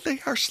 I think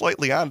they are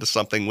slightly onto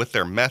something with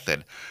their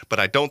method.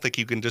 But I don't think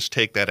you can just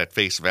take that at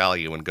face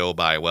value and go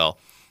by, well,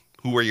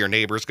 who are your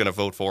neighbors going to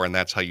vote for, and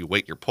that's how you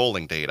weight your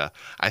polling data.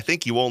 I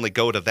think you only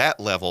go to that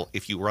level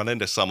if you run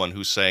into someone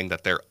who's saying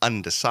that they're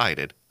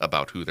undecided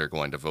about who they're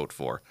going to vote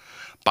for.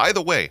 By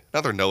the way,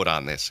 another note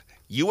on this.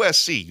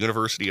 USC,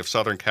 University of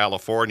Southern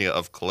California,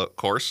 of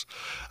course,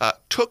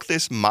 took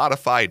this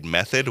modified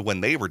method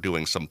when they were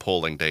doing some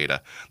polling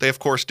data. They, of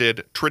course,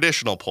 did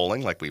traditional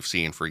polling like we've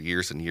seen for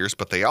years and years,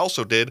 but they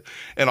also did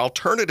an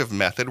alternative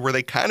method where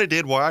they kind of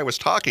did what I was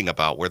talking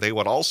about, where they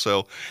would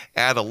also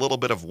add a little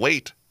bit of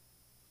weight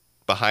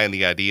behind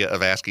the idea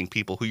of asking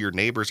people who your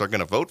neighbors are going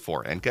to vote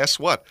for. And guess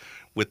what?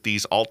 With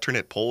these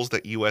alternate polls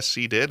that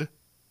USC did,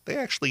 they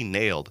actually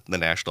nailed the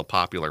national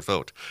popular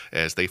vote,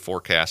 as they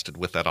forecasted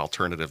with that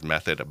alternative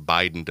method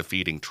Biden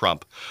defeating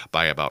Trump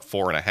by about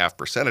 4.5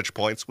 percentage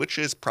points, which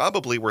is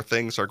probably where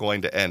things are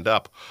going to end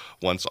up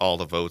once all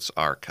the votes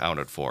are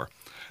counted for.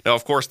 Now,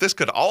 of course, this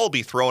could all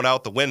be thrown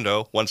out the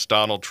window once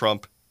Donald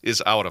Trump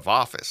is out of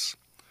office.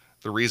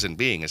 The reason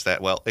being is that,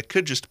 well, it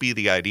could just be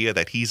the idea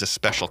that he's a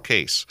special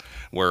case,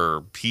 where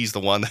he's the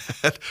one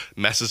that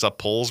messes up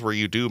polls where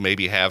you do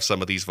maybe have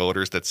some of these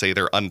voters that say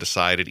they're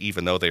undecided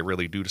even though they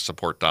really do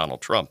support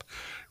Donald Trump.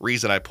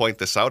 Reason I point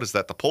this out is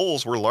that the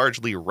polls were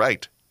largely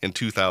right in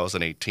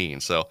 2018.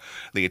 So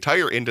the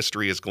entire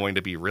industry is going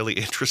to be really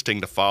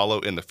interesting to follow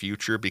in the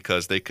future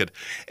because they could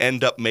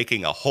end up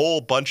making a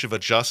whole bunch of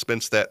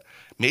adjustments that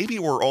maybe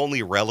were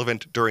only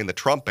relevant during the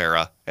Trump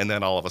era, and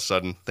then all of a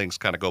sudden things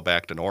kind of go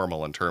back to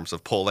normal in terms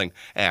of polling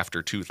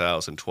after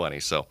 2020.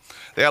 So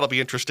that'll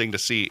be interesting to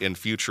see in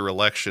future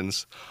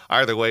elections.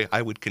 Either way,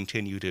 I would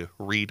continue to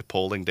read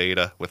polling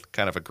data with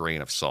kind of a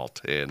grain of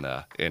salt in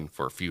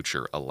for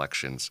future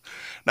elections.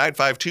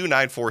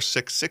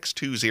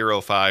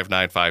 952-946-6205,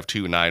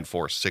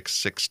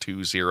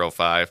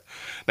 952-946-6205.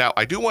 Now,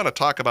 I do want to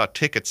talk about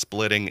ticket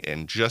splitting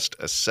in just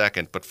a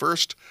second, but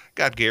first,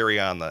 got Gary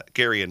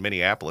in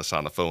Minneapolis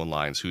on the phone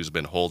lines, who's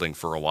been holding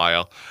for a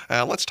while.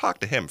 Let's talk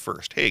to him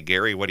first. Hey,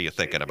 Gary, what are you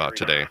thinking about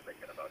today?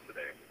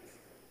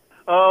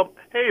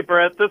 Hey,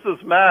 Brett, this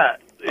is Matt.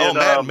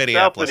 Matt in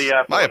Minneapolis.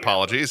 My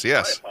apologies,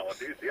 yes.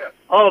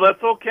 Oh,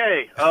 that's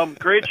okay.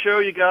 Great show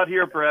you got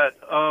here, Brett.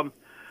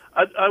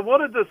 I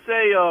wanted to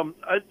say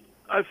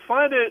I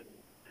find it,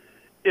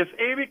 if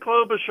Amy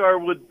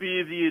Klobuchar would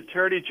be the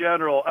Attorney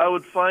General, I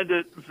would find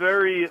it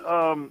very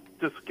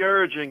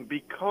discouraging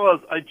because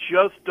I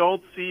just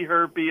don't see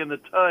her being the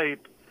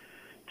type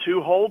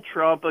to hold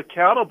Trump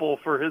accountable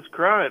for his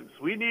crimes.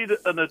 We need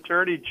an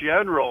Attorney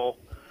General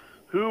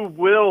who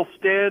will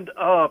stand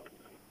up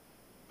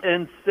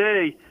and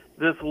say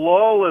this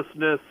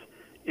lawlessness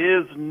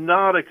is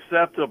not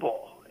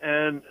acceptable.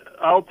 And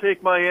I'll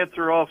take my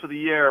answer off of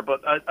the air, but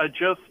I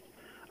just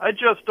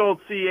don't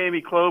see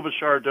Amy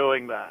Klobuchar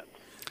doing that.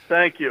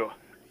 Thank you.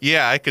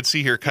 Yeah, I could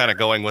see her kind of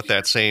going with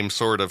that same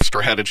sort of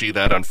strategy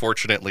that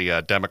unfortunately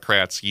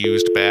Democrats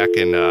used back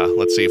in,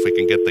 let's see if we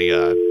can get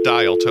the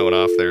dial tone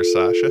off there,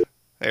 Sasha.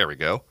 There we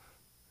go.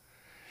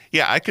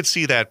 Yeah, I could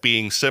see that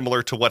being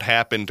similar to what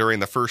happened during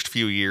the first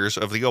few years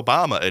of the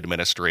Obama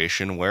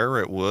administration, where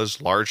it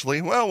was largely,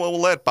 well, we'll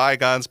let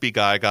bygones be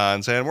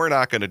bygones, and we're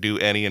not going to do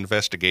any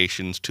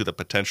investigations to the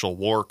potential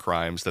war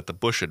crimes that the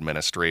Bush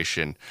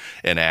administration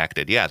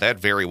enacted. Yeah, that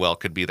very well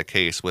could be the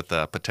case with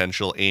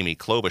potential Amy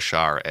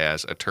Klobuchar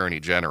as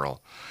Attorney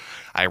General.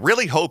 I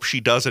really hope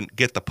she doesn't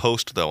get the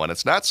post, though, and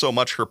it's not so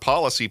much her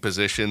policy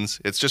positions,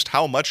 it's just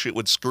how much it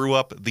would screw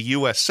up the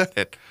U.S.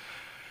 Senate.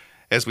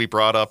 As we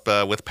brought up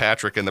with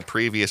Patrick in the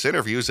previous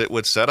interviews, it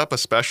would set up a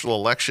special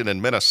election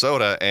in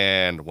Minnesota,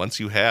 and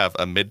once you have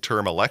a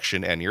midterm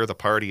election and you're the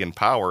party in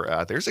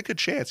power, there's a good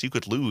chance you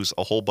could lose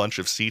a whole bunch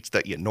of seats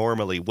that you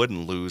normally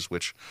wouldn't lose,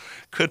 which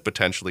could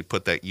potentially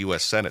put that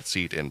U.S. Senate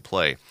seat in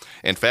play.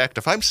 In fact,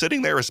 if I'm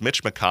sitting there as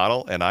Mitch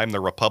McConnell and I'm the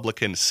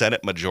Republican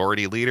Senate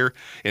Majority Leader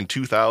in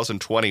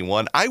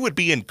 2021, I would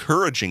be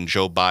encouraging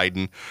Joe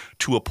Biden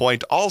to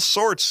appoint all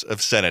sorts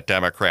of Senate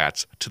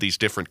Democrats to these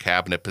different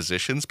cabinet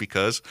positions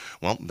because,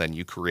 well, then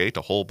you create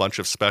a whole bunch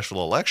of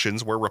special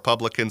elections where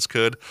Republicans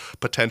could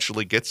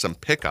potentially get some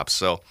pickups.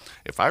 So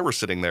if I were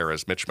sitting there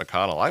as Mitch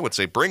McConnell, I would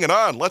say, bring it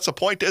on. Let's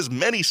appoint as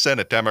many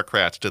Senate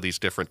Democrats to these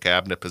different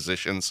cabinet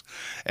positions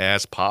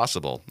as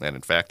possible. And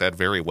in fact, that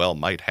very well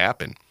might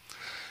happen.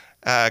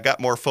 I got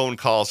more phone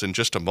calls in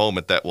just a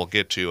moment that we'll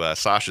get to.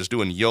 Sasha's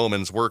doing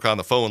yeoman's work on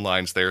the phone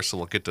lines there, so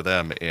we'll get to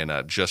them in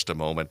just a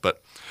moment.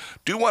 But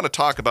do want to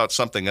talk about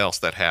something else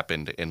that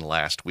happened in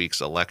last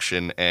week's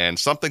election and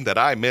something that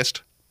I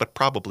missed but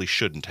probably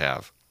shouldn't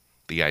have.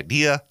 The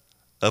idea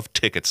of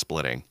ticket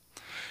splitting.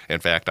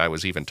 In fact, I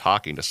was even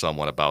talking to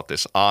someone about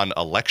this on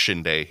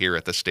Election Day here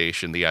at the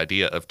station, the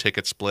idea of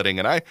ticket splitting,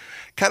 and I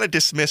kind of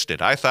dismissed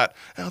it. I thought,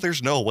 oh,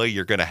 there's no way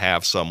you're going to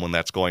have someone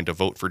that's going to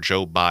vote for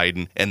Joe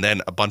Biden and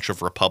then a bunch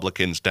of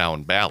Republicans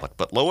down ballot.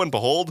 But lo and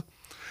behold,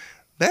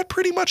 that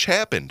pretty much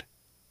happened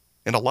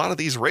in a lot of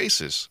these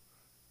races.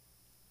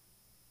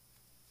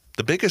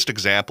 The biggest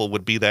example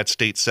would be that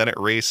state Senate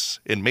race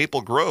in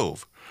Maple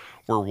Grove,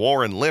 where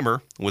Warren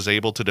Limmer was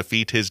able to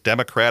defeat his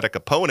Democratic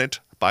opponent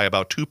by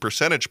about 2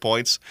 percentage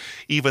points,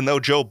 even though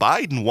Joe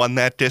Biden won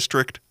that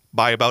district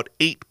by about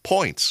 8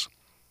 points.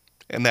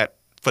 And that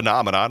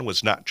phenomenon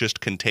was not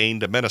just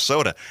contained to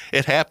Minnesota.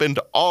 It happened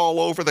all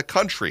over the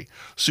country.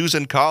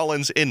 Susan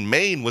Collins in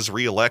Maine was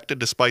reelected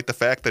despite the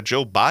fact that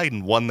Joe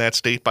Biden won that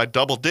state by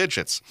double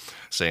digits.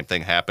 Same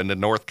thing happened in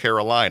North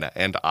Carolina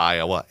and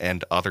Iowa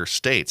and other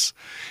states.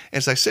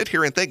 As I sit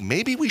here and think,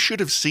 maybe we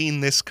should have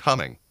seen this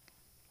coming.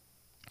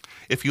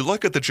 If you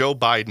look at the Joe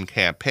Biden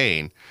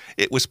campaign,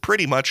 it was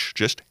pretty much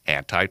just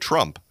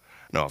anti-Trump.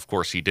 Now, of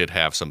course, he did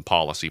have some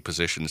policy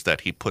positions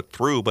that he put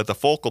through, but the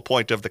focal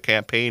point of the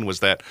campaign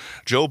was that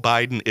Joe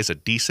Biden is a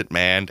decent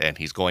man and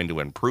he's going to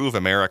improve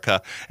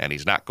America and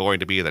he's not going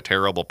to be the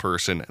terrible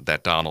person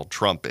that Donald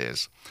Trump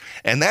is.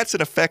 And that's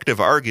an effective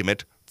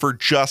argument for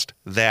just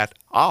that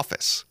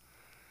office.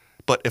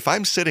 But if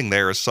I'm sitting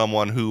there as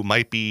someone who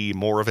might be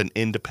more of an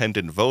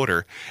independent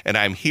voter and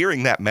I'm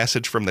hearing that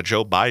message from the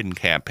Joe Biden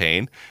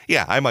campaign,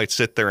 yeah, I might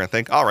sit there and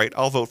think, all right,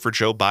 I'll vote for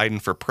Joe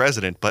Biden for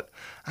president, but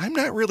I'm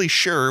not really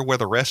sure where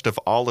the rest of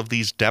all of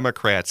these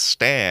Democrats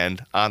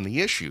stand on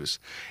the issues.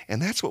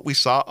 And that's what we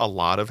saw a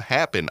lot of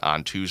happen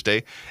on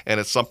Tuesday,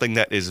 and it's something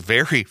that is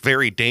very,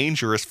 very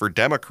dangerous for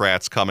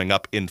Democrats coming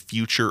up in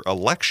future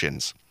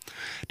elections.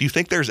 Do you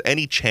think there's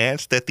any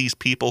chance that these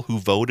people who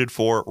voted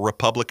for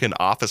Republican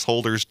office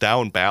holders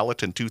down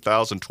ballot in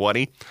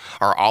 2020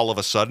 are all of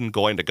a sudden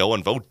going to go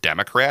and vote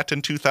Democrat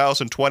in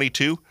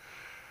 2022?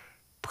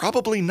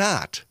 Probably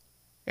not.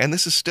 And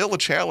this is still a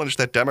challenge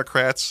that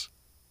Democrats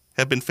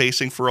have been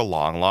facing for a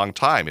long, long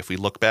time. If we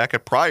look back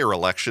at prior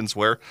elections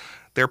where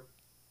their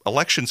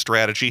election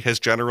strategy has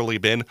generally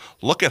been,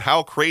 look at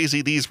how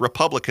crazy these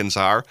Republicans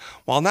are,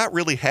 while not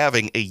really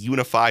having a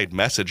unified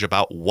message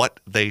about what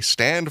they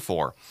stand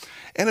for.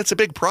 And it's a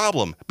big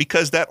problem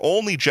because that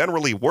only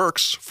generally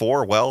works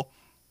for, well,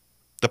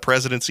 the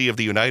presidency of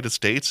the United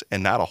States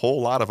and not a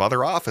whole lot of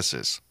other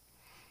offices.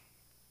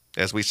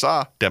 As we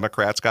saw,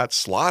 Democrats got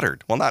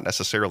slaughtered. Well, not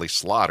necessarily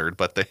slaughtered,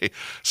 but they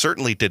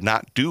certainly did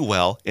not do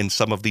well in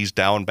some of these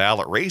down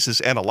ballot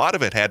races. And a lot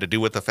of it had to do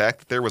with the fact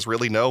that there was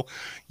really no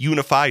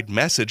unified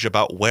message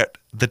about what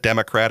the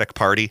Democratic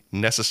Party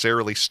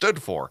necessarily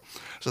stood for.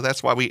 So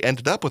that's why we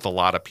ended up with a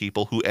lot of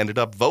people who ended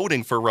up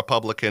voting for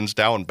Republicans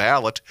down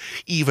ballot,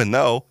 even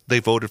though they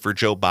voted for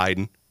Joe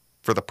Biden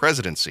for the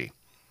presidency.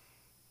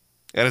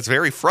 And it's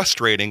very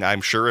frustrating,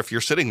 I'm sure, if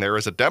you're sitting there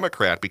as a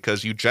Democrat,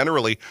 because you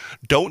generally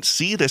don't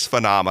see this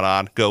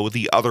phenomenon go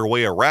the other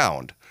way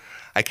around.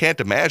 I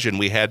can't imagine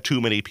we had too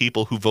many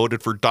people who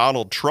voted for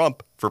Donald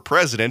Trump for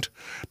president,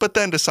 but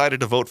then decided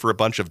to vote for a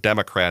bunch of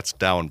Democrats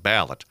down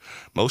ballot.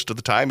 Most of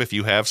the time, if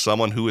you have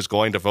someone who is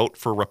going to vote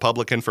for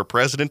Republican for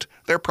president,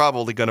 they're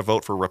probably going to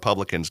vote for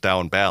Republicans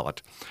down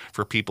ballot.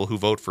 For people who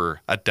vote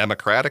for a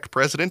Democratic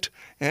president,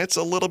 it's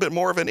a little bit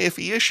more of an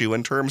iffy issue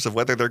in terms of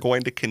whether they're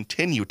going to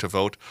continue to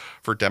vote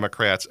for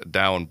Democrats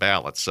down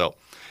ballot. So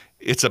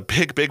it's a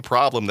big, big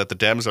problem that the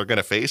Dems are going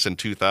to face in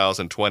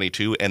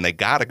 2022, and they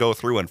got to go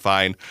through and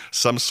find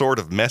some sort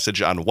of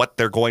message on what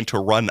they're going to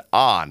run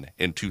on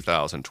in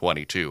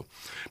 2022.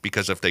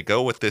 Because if they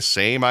go with this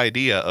same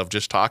idea of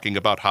just talking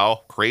about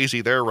how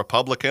crazy their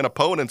Republican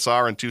opponents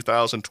are in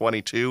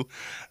 2022,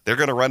 they're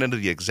going to run into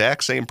the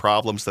exact same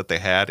problems that they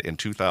had in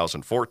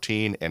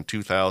 2014 and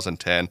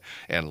 2010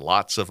 and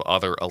lots of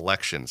other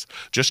elections.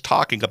 Just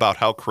talking about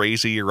how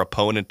crazy your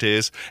opponent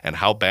is and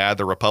how bad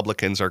the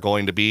Republicans are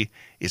going to be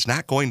is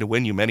not going to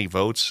win you many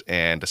votes,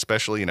 and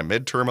especially in a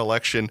midterm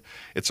election,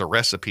 it's a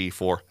recipe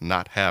for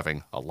not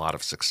having a lot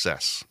of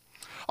success.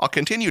 I'll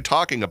continue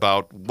talking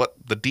about what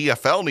the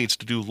DFL needs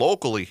to do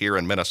locally here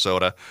in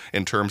Minnesota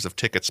in terms of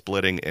ticket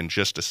splitting in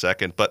just a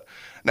second, but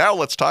now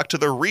let's talk to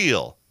the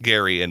real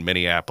Gary in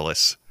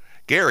Minneapolis.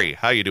 Gary,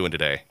 how you doing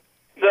today?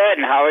 Good,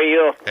 and how are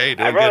you? Hey,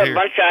 doing I wrote good a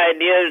bunch of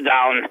ideas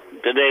down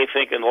today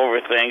thinking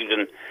over things,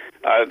 and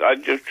I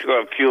just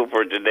got a few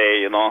for today,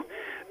 you know.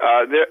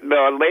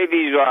 The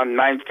ladies on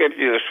 950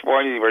 this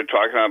morning were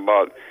talking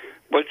about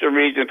what's the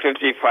reason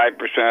 55%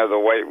 of the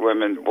white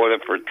women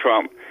voted for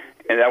Trump,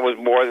 and that was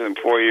more than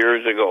 4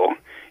 years ago.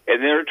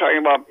 And they were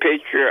talking about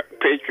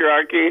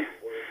patriarchy,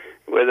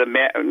 where the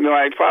man, you know,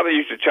 my father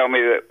used to tell me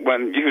that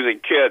when he was a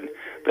kid,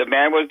 the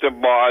man was the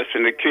boss,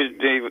 and the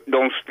kids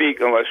don't speak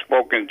unless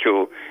spoken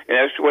to, and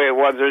that's the way it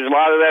was. There's a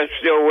lot of that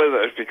still with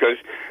us, because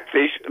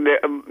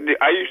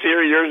I used to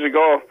hear years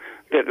ago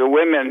that the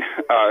women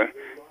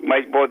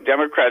might vote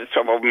Democrat,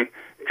 some of them,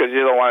 because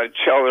they don't want to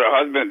tell their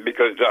husband,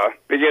 because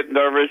they get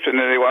nervous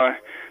and then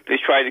they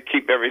try to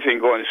keep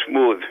everything going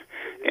smooth.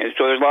 And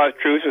so there's a lot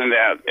of truth in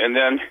that. And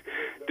then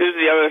this is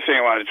the other thing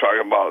I want to talk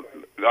about.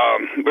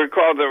 We're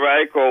called the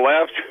radical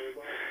left.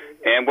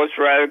 And what's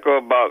radical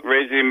about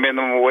raising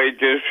minimum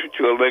wages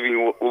to a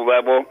living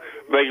level,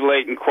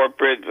 regulating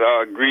corporate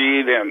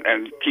greed,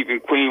 and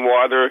keeping clean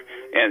water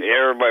and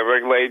air by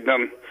regulating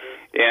them?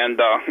 And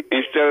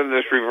instead of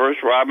this reverse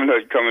Robin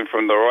Hood coming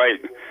from the right,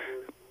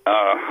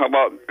 how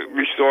about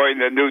restoring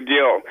the New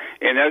Deal?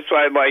 And that's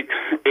why I like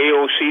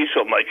AOC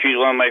so much. She's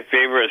one of my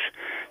favorites.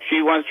 She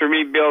wants to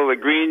rebuild the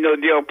Green New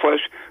Deal plus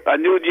a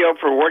New Deal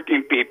for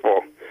working people,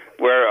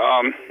 where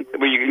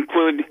you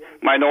include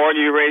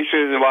minority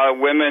races, a lot of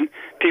women.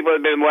 People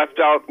have been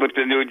left out with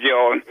the New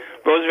Deal, and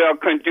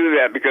Roosevelt couldn't do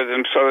that because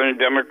them Southern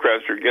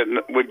Democrats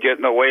would get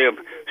in the way of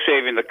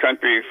saving the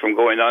country from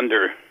going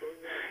under.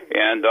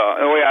 And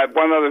anyway, I have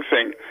one other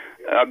thing.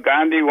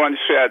 Gandhi once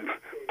said,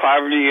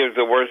 poverty is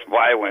the worst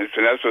violence,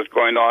 and that's what's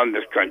going on in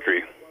this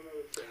country.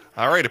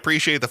 All right,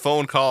 appreciate the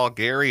phone call,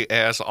 Gary,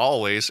 as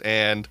always.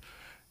 And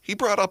he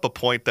brought up a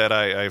point that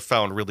I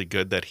found really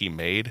good that he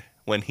made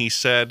when he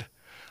said,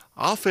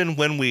 often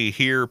when we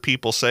hear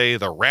people say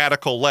the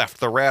radical left,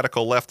 the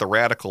radical left, the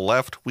radical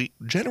left, we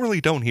generally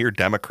don't hear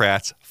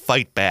Democrats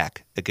fight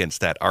back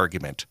against that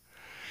argument.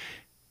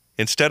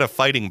 Instead of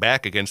fighting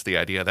back against the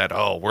idea that,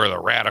 oh, we're the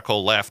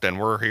radical left and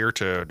we're here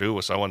to do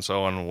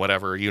so-and-so and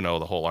whatever, you know,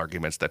 the whole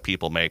arguments that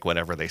people make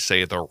whenever they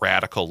say the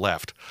radical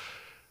left.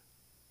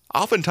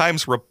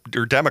 Oftentimes,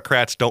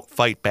 Democrats don't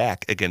fight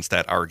back against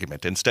that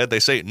argument. Instead, they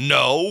say,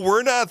 no,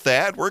 we're not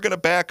that. We're going to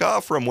back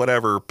off from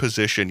whatever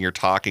position you're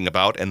talking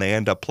about, and they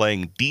end up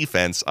playing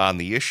defense on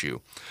the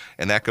issue.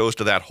 And that goes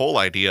to that whole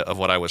idea of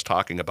what I was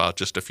talking about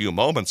just a few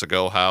moments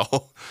ago,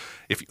 how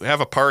if you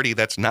have a party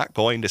that's not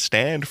going to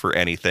stand for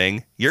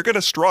anything, you're going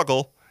to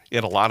struggle.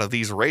 in a lot of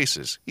these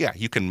races. Yeah,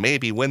 you can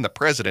maybe win the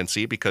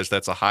presidency because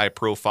that's a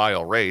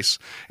high-profile race,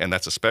 and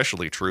that's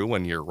especially true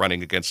when you're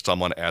running against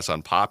someone as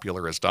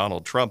unpopular as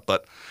Donald Trump.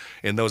 But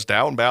in those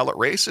down-ballot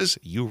races,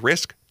 you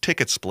risk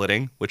ticket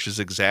splitting, which is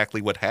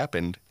exactly what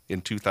happened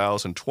in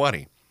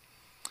 2020.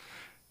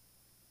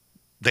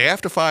 They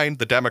have to find,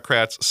 the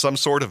Democrats, some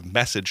sort of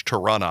message to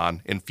run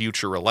on in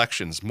future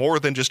elections, more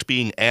than just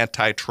being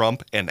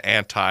anti-Trump and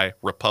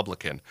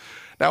anti-Republican.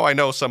 Now, I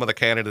know some of the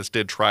candidates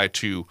did try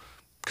to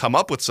come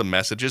up with some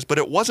messages, but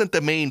it wasn't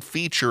the main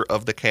feature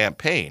of the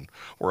campaign,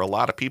 where a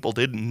lot of people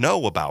didn't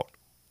know about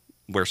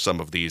where some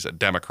of these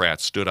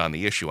Democrats stood on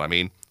the issue.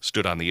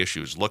 Stood on the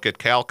issues. Look at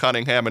Cal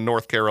Cunningham in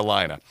North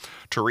Carolina,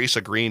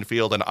 Teresa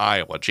Greenfield in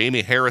Iowa,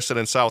 Jamie Harrison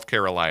in South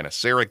Carolina,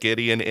 Sarah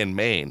Gideon in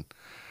Maine.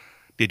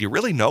 Did you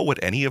really know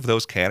what any of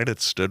those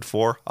candidates stood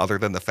for, other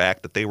than the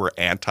fact that they were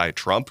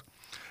anti-Trump?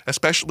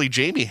 Especially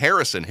Jamie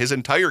Harrison. His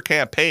entire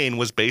campaign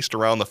was based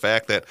around the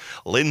fact that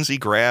Lindsey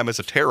Graham is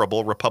a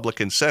terrible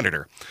Republican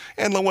senator.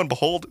 And lo and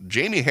behold,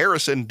 Jamie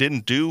Harrison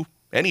didn't do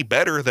any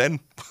better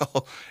than,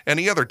 well,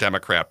 any other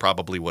Democrat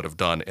probably would have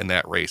done in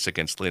that race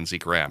against Lindsey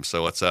Graham.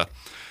 So it's a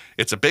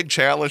big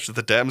challenge that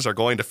the Dems are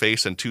going to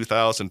face in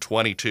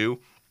 2022.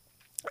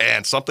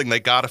 And something they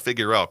got to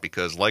figure out,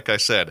 because like I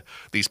said,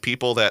 these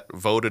people that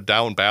voted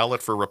down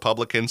ballot for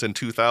Republicans in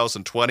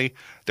 2020,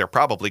 they're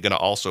probably going to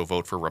also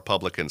vote for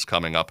Republicans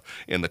coming up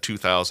in the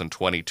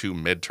 2022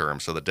 midterm.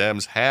 So the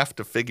Dems have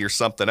to figure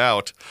something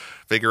out,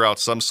 figure out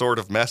some sort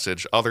of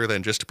message other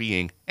than just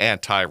being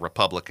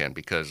anti-Republican,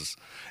 because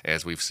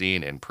as we've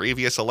seen in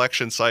previous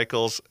election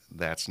cycles,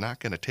 that's not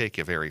going to take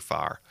you very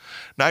far.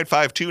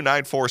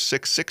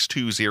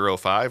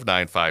 952-946-6205,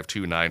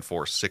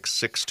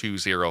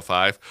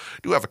 952-946-6205.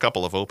 Do have a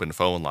couple of open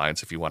phone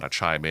lines if you want to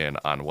chime in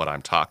on what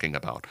I'm talking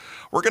about.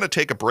 We're going to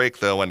take a break,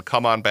 though, and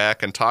come on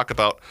back and talk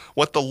about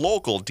what the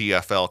local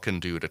DFL can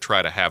do to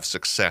try to have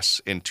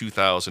success in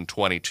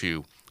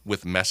 2022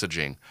 with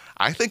messaging.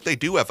 I think they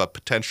do have a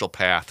potential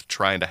path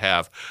trying to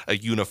have a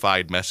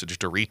unified message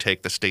to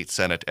retake the state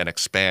Senate and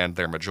expand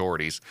their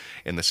majorities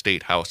in the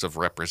state House of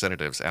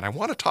Representatives. And I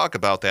want to talk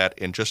about that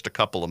in just a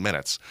couple of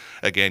minutes.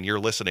 Again, you're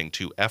listening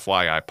to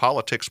FYI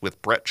Politics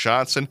with Brett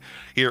Johnson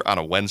here on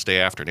a Wednesday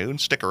afternoon.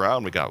 Stick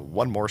around. We got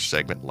one more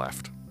segment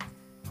left.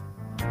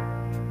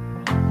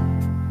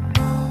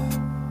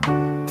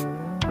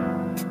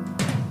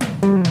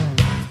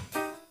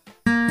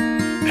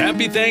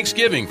 Happy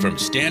Thanksgiving from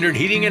Standard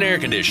Heating and Air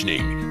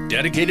Conditioning,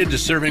 dedicated to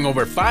serving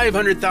over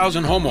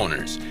 500,000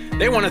 homeowners.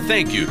 They want to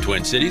thank you,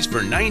 Twin Cities,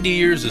 for 90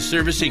 years of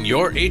servicing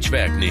your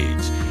HVAC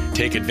needs.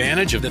 Take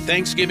advantage of the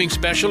Thanksgiving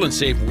special and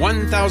save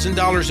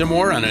 $1,000 or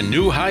more on a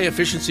new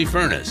high-efficiency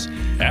furnace.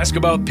 Ask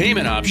about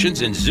payment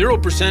options and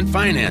 0%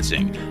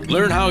 financing.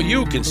 Learn how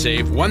you can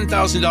save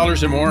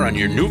 $1,000 or more on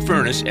your new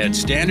furnace at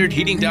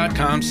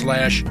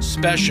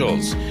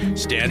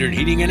standardheating.com/specials. Standard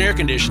Heating and Air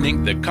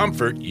Conditioning, the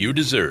comfort you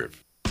deserve.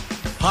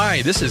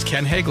 Hi, this is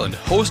Ken Hageland,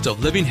 host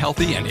of Living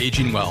Healthy and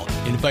Aging Well,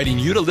 inviting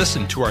you to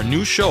listen to our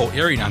new show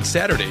airing on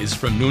Saturdays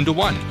from noon to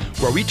 1,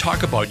 where we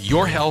talk about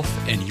your health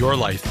and your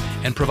life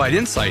and provide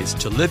insights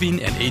to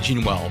living and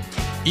aging well.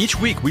 Each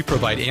week, we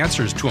provide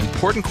answers to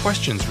important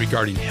questions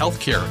regarding health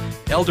care,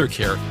 elder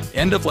care,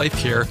 end-of-life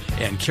care,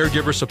 and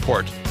caregiver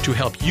support to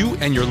help you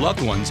and your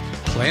loved ones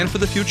plan for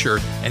the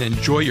future and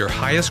enjoy your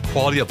highest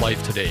quality of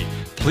life today.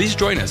 Please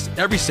join us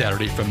every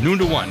Saturday from noon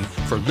to 1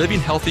 for Living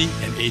Healthy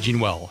and Aging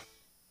Well.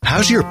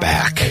 How's your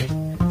back?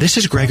 This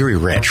is Gregory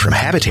Rich from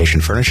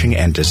Habitation Furnishing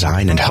and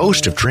Design and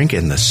host of Drink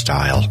in the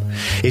Style.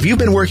 If you've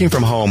been working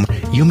from home,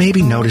 you may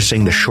be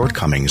noticing the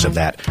shortcomings of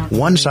that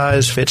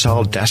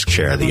one-size-fits-all desk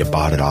chair that you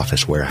bought at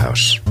Office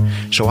Warehouse.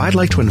 So I'd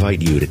like to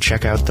invite you to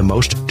check out the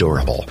most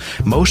durable,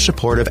 most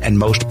supportive, and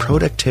most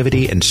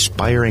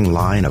productivity-inspiring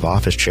line of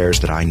office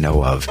chairs that I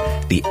know of,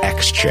 the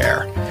X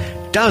Chair.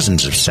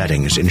 Dozens of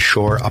settings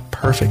ensure a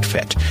perfect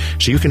fit,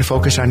 so you can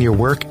focus on your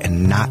work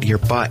and not your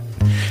butt.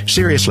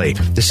 Seriously,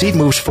 the seat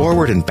moves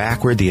forward and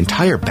backward, the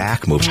entire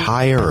back moves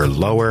higher or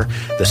lower,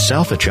 the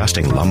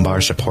self-adjusting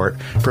lumbar support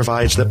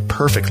provides the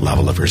perfect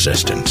level of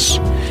resistance.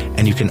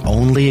 And you can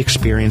only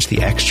experience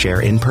the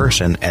X-Chair in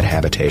person at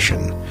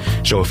Habitation.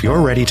 So if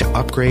you're ready to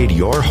upgrade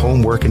your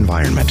home work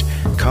environment,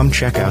 come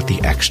check out the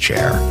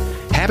X-Chair.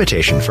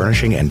 Habitation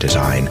Furnishing and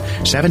Design,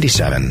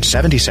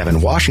 7777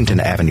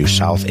 Washington Avenue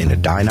South in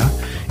Edina,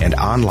 and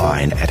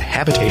online at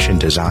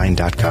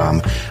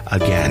habitationdesign.com.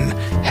 Again,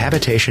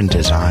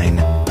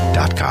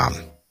 habitationdesign.com.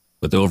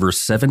 With over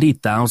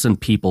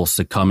 70,000 people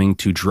succumbing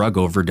to drug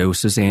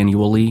overdoses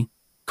annually,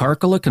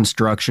 Karkala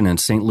Construction in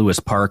St. Louis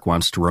Park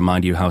wants to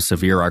remind you how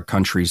severe our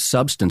country's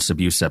substance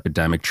abuse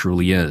epidemic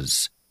truly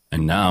is.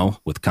 And now,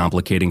 with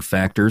complicating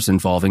factors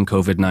involving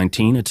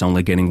COVID-19, it's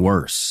only getting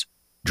worse.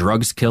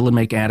 Drugs kill and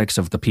make addicts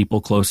of the people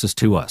closest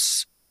to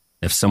us.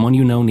 If someone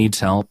you know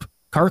needs help,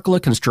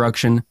 Karkala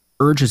Construction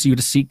urges you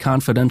to seek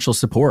confidential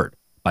support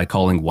by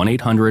calling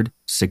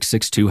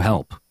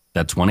 1-800-662-HELP.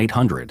 That's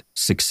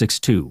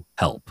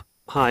 1-800-662-HELP.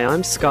 Hi,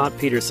 I'm Scott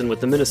Peterson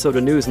with the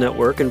Minnesota News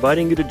Network,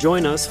 inviting you to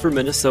join us for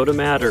Minnesota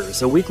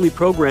Matters, a weekly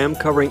program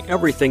covering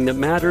everything that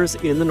matters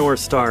in the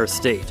North Star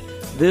State.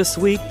 This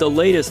week, the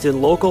latest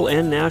in local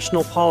and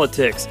national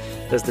politics,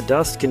 as the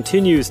dust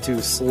continues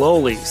to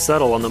slowly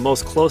settle on the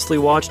most closely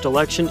watched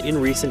election in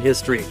recent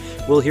history.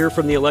 We'll hear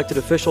from the elected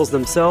officials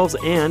themselves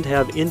and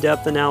have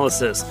in-depth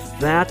analysis.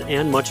 That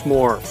and much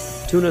more.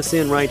 Tune us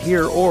in right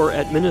here or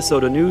at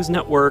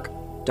minnesotanewsnetwork.com.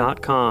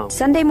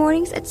 Sunday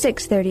mornings at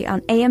 6:30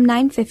 on AM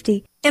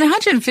 950. In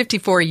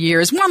 154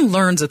 years, one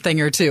learns a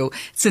thing or two.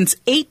 Since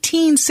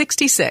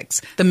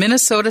 1866, the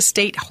Minnesota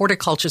State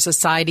Horticulture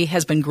Society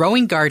has been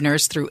growing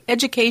gardeners through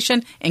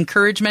education,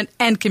 encouragement,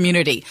 and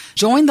community.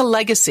 Join the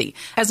legacy.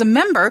 As a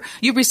member,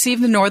 you receive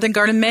the Northern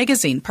Garden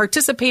magazine,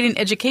 participate in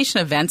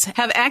education events,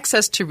 have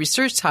access to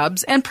research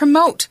hubs, and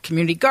promote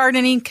community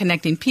gardening,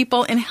 connecting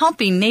people, and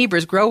helping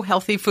neighbors grow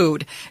healthy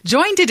food.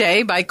 Join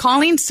today by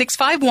calling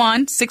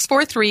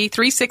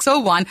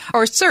 651-643-3601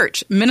 or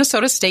search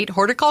Minnesota State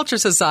Horticulture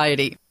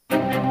Society.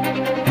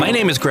 My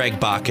name is Greg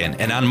Bakken,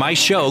 and on my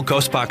show,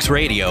 Ghostbox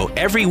Radio,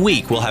 every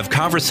week we'll have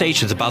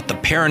conversations about the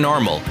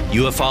paranormal,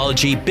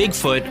 ufology,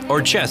 Bigfoot,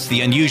 or just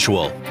the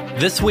unusual.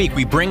 This week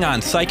we bring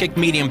on psychic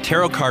medium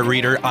tarot card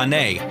reader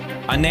Ane.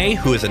 Ane,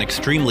 who is an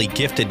extremely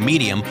gifted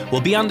medium,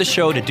 will be on the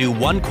show to do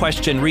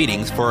one-question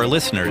readings for our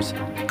listeners.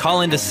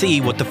 Call in to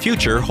see what the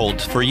future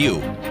holds for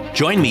you.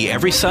 Join me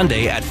every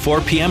Sunday at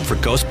 4 p.m. for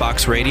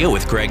Ghostbox Radio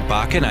with Greg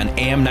Bakken on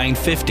AM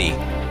 950,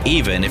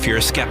 even if you're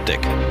a skeptic.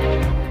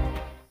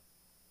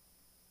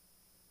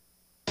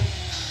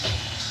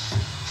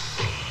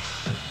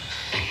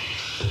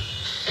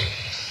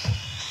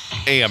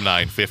 AM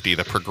 950,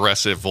 the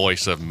progressive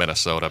voice of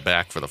Minnesota,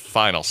 back for the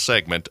final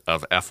segment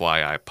of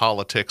FYI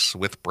Politics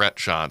with Brett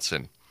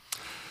Johnson.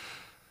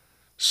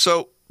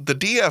 So, the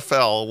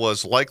DFL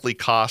was likely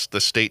cost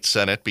the state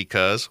Senate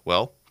because,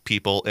 well,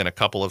 people in a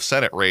couple of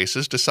Senate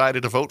races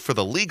decided to vote for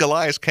the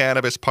legalized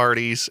cannabis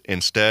parties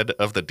instead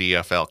of the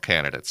DFL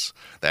candidates.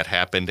 That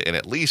happened in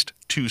at least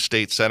 2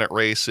 state Senate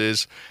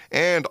races,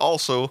 and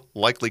also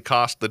likely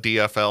cost the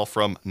DFL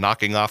from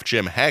knocking off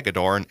Jim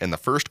Hagedorn in the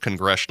 1st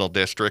Congressional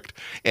District,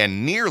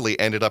 and nearly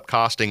ended up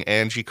costing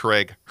Angie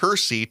Craig her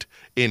seat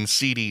in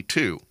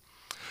CD2.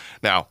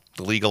 Now,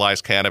 the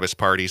legalized cannabis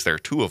parties, there are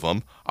 2 of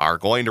them, are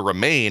going to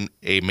remain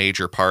a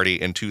major party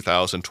in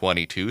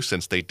 2022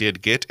 since they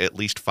did get at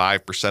least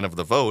 5% of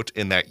the vote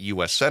in that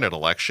U.S. Senate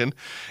election.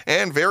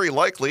 And very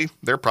likely,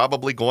 they're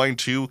probably going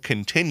to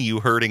continue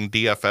hurting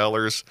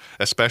DFLers,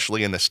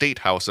 especially in the State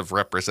House of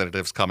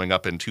Representatives coming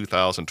up in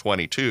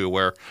 2022,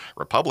 where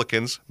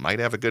Republicans might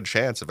have a good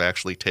chance of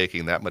actually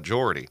taking that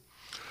majority.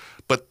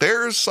 But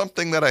there's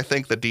something that I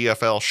think the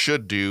DFL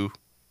should do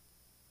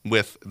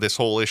with this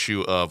whole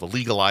issue of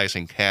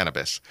legalizing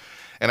cannabis.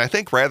 And I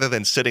think rather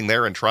than sitting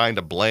there and trying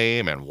to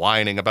blame and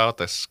whining about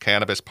the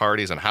cannabis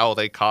parties and how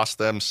they cost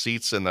them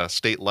seats in the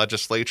state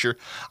legislature,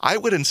 I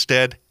would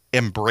instead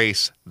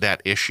embrace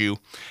that issue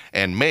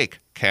and make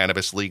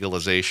cannabis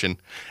legalization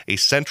a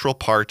central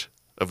part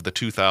of the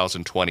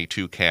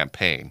 2022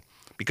 campaign.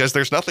 Because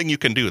there's nothing you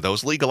can do.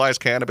 Those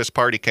legalized cannabis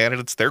party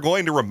candidates, they're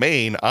going to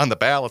remain on the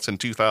ballots in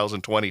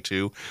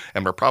 2022,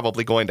 and we're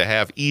probably going to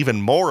have even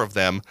more of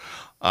them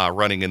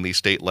running in these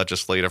state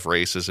legislative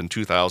races in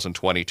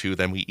 2022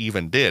 than we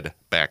even did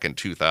back in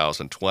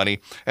 2020.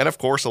 And of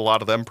course, a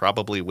lot of them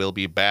probably will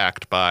be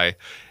backed by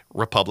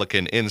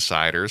Republican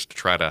insiders to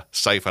try to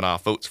siphon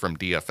off votes from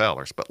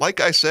DFLers. But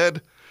like I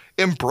said,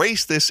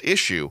 embrace this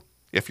issue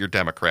if you're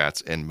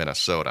Democrats in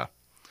Minnesota.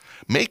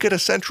 Make it a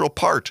central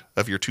part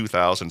of your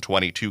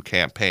 2022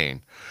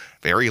 campaign.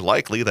 Very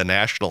likely the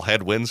national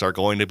headwinds are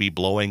going to be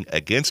blowing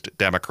against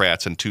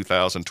Democrats in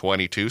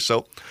 2022,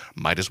 so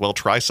might as well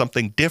try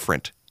something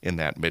different in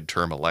that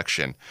midterm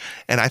election.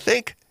 And I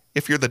think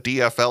if you're the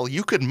DFL,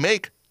 you could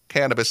make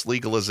cannabis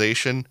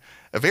legalization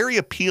a very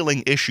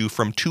appealing issue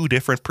from 2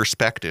 different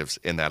perspectives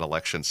in that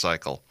election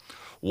cycle.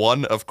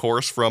 One, of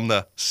course, from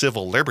the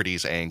civil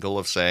liberties angle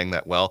of saying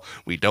that, well,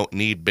 we don't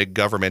need big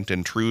government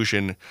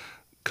intrusion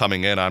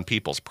coming in on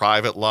people's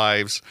private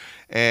lives.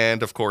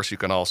 And, of course, you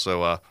can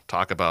also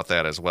talk about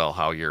that as well,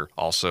 how you're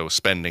also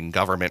spending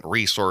government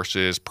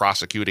resources,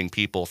 prosecuting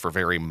people for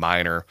very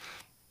minor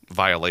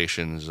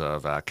violations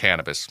of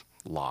cannabis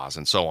laws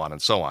and so on and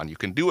so on. You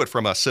can do it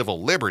from a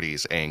civil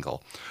liberties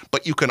angle.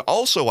 But you can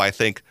also, I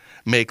think,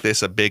 make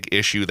this a big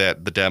issue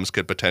that the Dems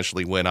could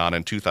potentially win on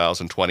in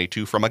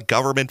 2022 from a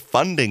government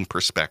funding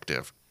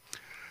perspective.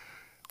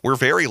 We're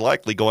very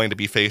likely going to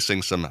be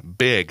facing some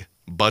big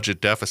budget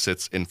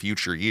deficits in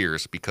future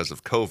years because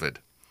of COVID.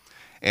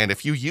 And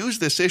if you use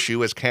this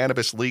issue as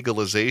cannabis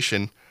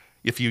legalization,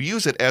 if you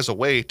use it as a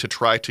way to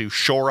try to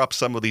shore up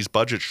some of these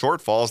budget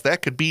shortfalls,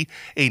 that could be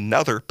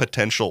another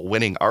potential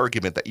winning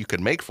argument that you could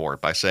make for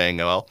it by saying,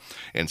 well,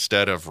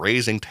 instead of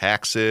raising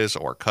taxes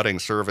or cutting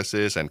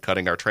services and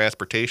cutting our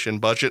transportation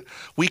budget,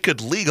 we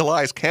could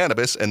legalize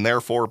cannabis and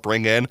therefore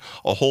bring in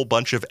a whole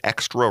bunch of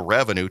extra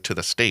revenue to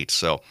the state.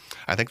 So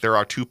I think there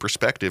are 2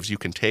 perspectives you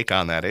can take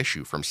on that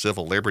issue, from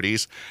civil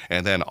liberties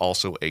and then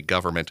also a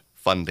government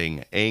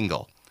funding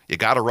angle. You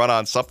got to run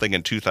on something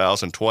in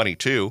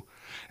 2022.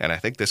 And I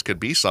think this could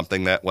be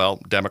something that, well,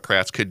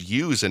 Democrats could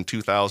use in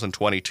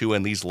 2022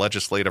 in these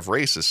legislative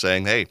races,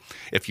 saying, hey,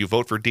 if you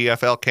vote for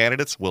DFL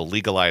candidates, we'll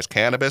legalize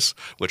cannabis,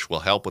 which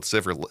will help with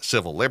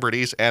civil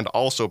liberties and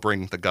also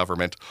bring the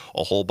government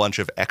a whole bunch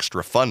of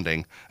extra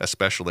funding,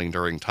 especially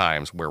during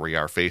times where we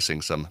are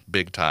facing some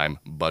big-time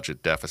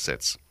budget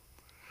deficits.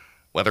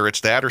 Whether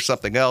it's that or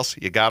something else,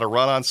 you got to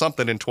run on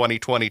something in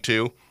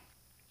 2022.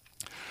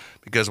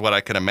 Because what I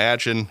can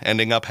imagine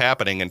ending up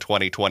happening in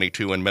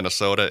 2022 in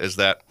Minnesota is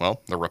that,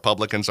 well, the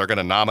Republicans are going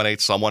to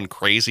nominate someone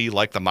crazy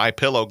like the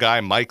MyPillow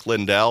guy, Mike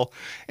Lindell,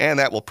 and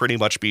that will pretty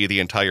much be the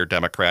entire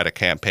Democratic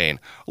campaign.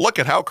 Look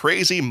at how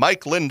crazy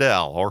Mike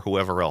Lindell, or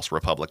whoever else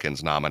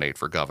Republicans nominate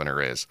for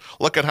governor, is.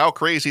 Look at how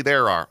crazy they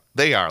are.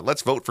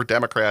 Let's vote for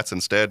Democrats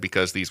instead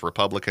because these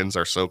Republicans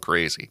are so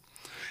crazy.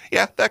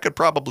 Yeah, that could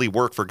probably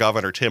work for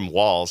Governor Tim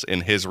Walz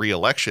in his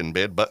re-election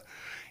bid, but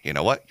you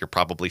know what? You're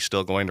probably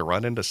still going to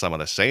run into some of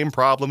the same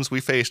problems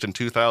we faced in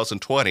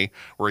 2020,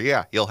 where,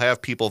 yeah, you'll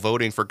have people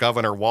voting for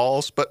Governor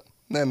Walz, but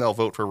then they'll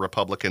vote for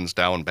Republicans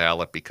down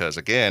ballot because,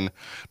 again,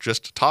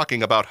 just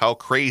talking about how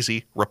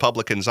crazy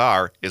Republicans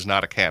are is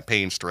not a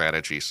campaign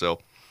strategy. So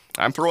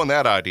I'm throwing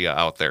that idea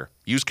out there.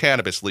 Use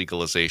cannabis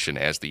legalization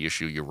as the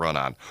issue you run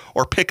on.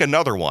 Or pick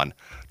another one.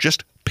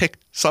 Just pick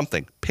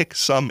something. Pick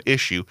some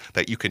issue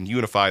that you can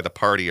unify the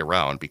party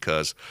around,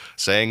 because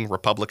saying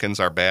Republicans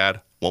are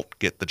bad won't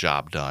get the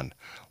job done.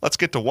 Let's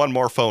get to one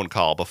more phone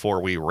call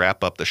before we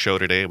wrap up the show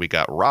today. We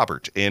got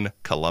Robert in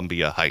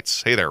Columbia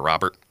Heights. Hey there,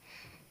 Robert.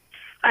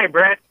 Hi,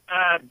 Brett.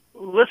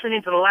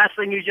 Listening to the last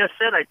thing you just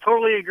said, I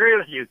totally agree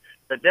with you.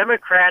 The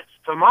Democrats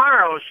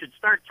tomorrow should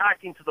start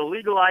talking to the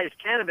legalized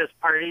cannabis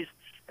parties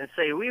and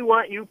say, we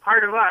want you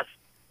part of us,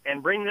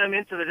 and bring them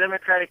into the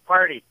Democratic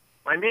Party.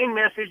 My main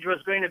message was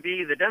going to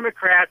be the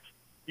Democrats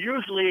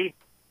usually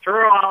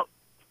throw out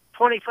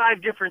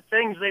 25 different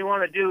things they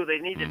want to do. They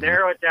need to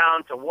narrow it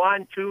down to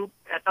 1, 2,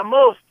 at the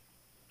most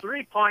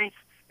 3 points,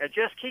 and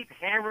just keep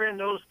hammering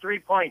those 3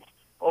 points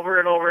over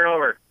and over and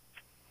over.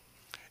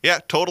 Yeah,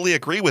 totally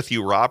agree with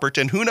you, Robert.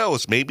 And who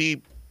knows,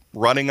 maybe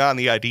running on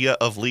the idea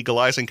of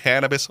legalizing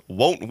cannabis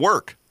won't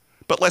work.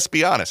 But let's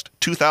be honest,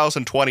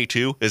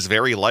 2022 is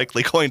very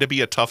likely going to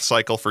be a tough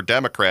cycle for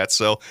Democrats.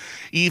 So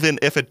even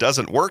if it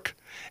doesn't work,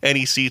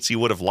 any seats you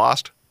would have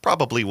lost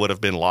probably would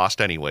have been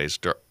lost anyways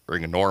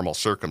during normal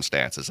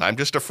circumstances. I'm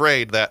just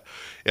afraid that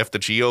if the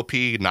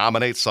GOP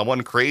nominates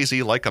someone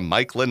crazy like a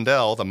Mike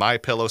Lindell, the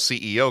MyPillow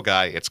CEO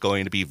guy, it's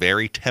going to be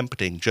very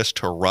tempting just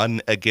to run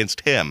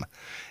against him.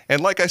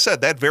 And like I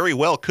said, that very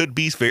well could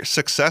be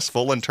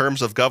successful in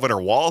terms of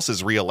Governor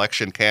Walz's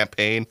re-election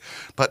campaign,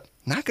 but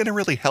not going to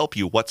really help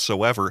you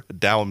whatsoever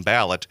down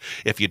ballot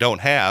if you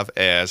don't have,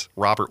 as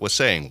Robert was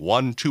saying,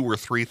 1, 2, or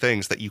 3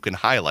 things that you can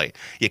highlight.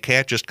 You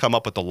can't just come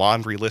up with a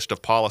laundry list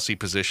of policy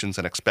positions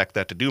and expect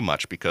that to do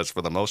much, because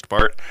for the most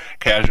part,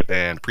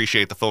 and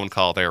appreciate the phone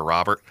call there,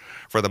 Robert,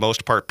 for the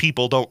most part,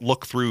 people don't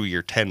look through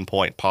your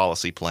 10-point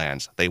policy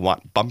plans. They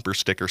want bumper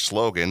sticker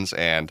slogans,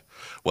 and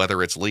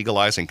whether it's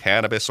legalizing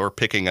cannabis or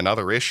picking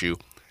another issue,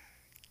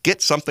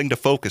 get something to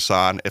focus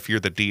on if you're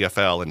the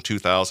DFL in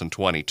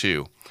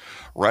 2022.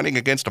 Running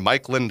against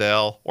Mike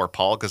Lindell or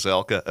Paul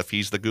Gazelka, if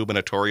he's the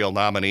gubernatorial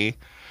nominee,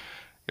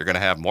 you're going to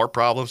have more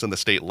problems in the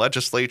state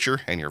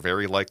legislature, and you're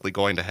very likely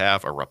going to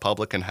have a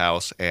Republican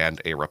House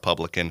and a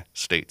Republican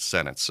state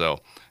Senate. So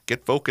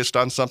get focused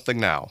on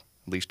something now.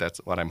 At least that's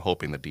what I'm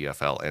hoping the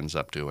DFL ends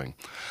up doing.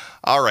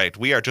 All right,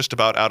 we are just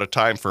about out of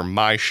time for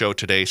my show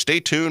today. Stay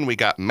tuned. We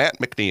got Matt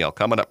McNeil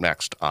coming up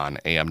next on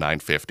AM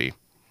 950.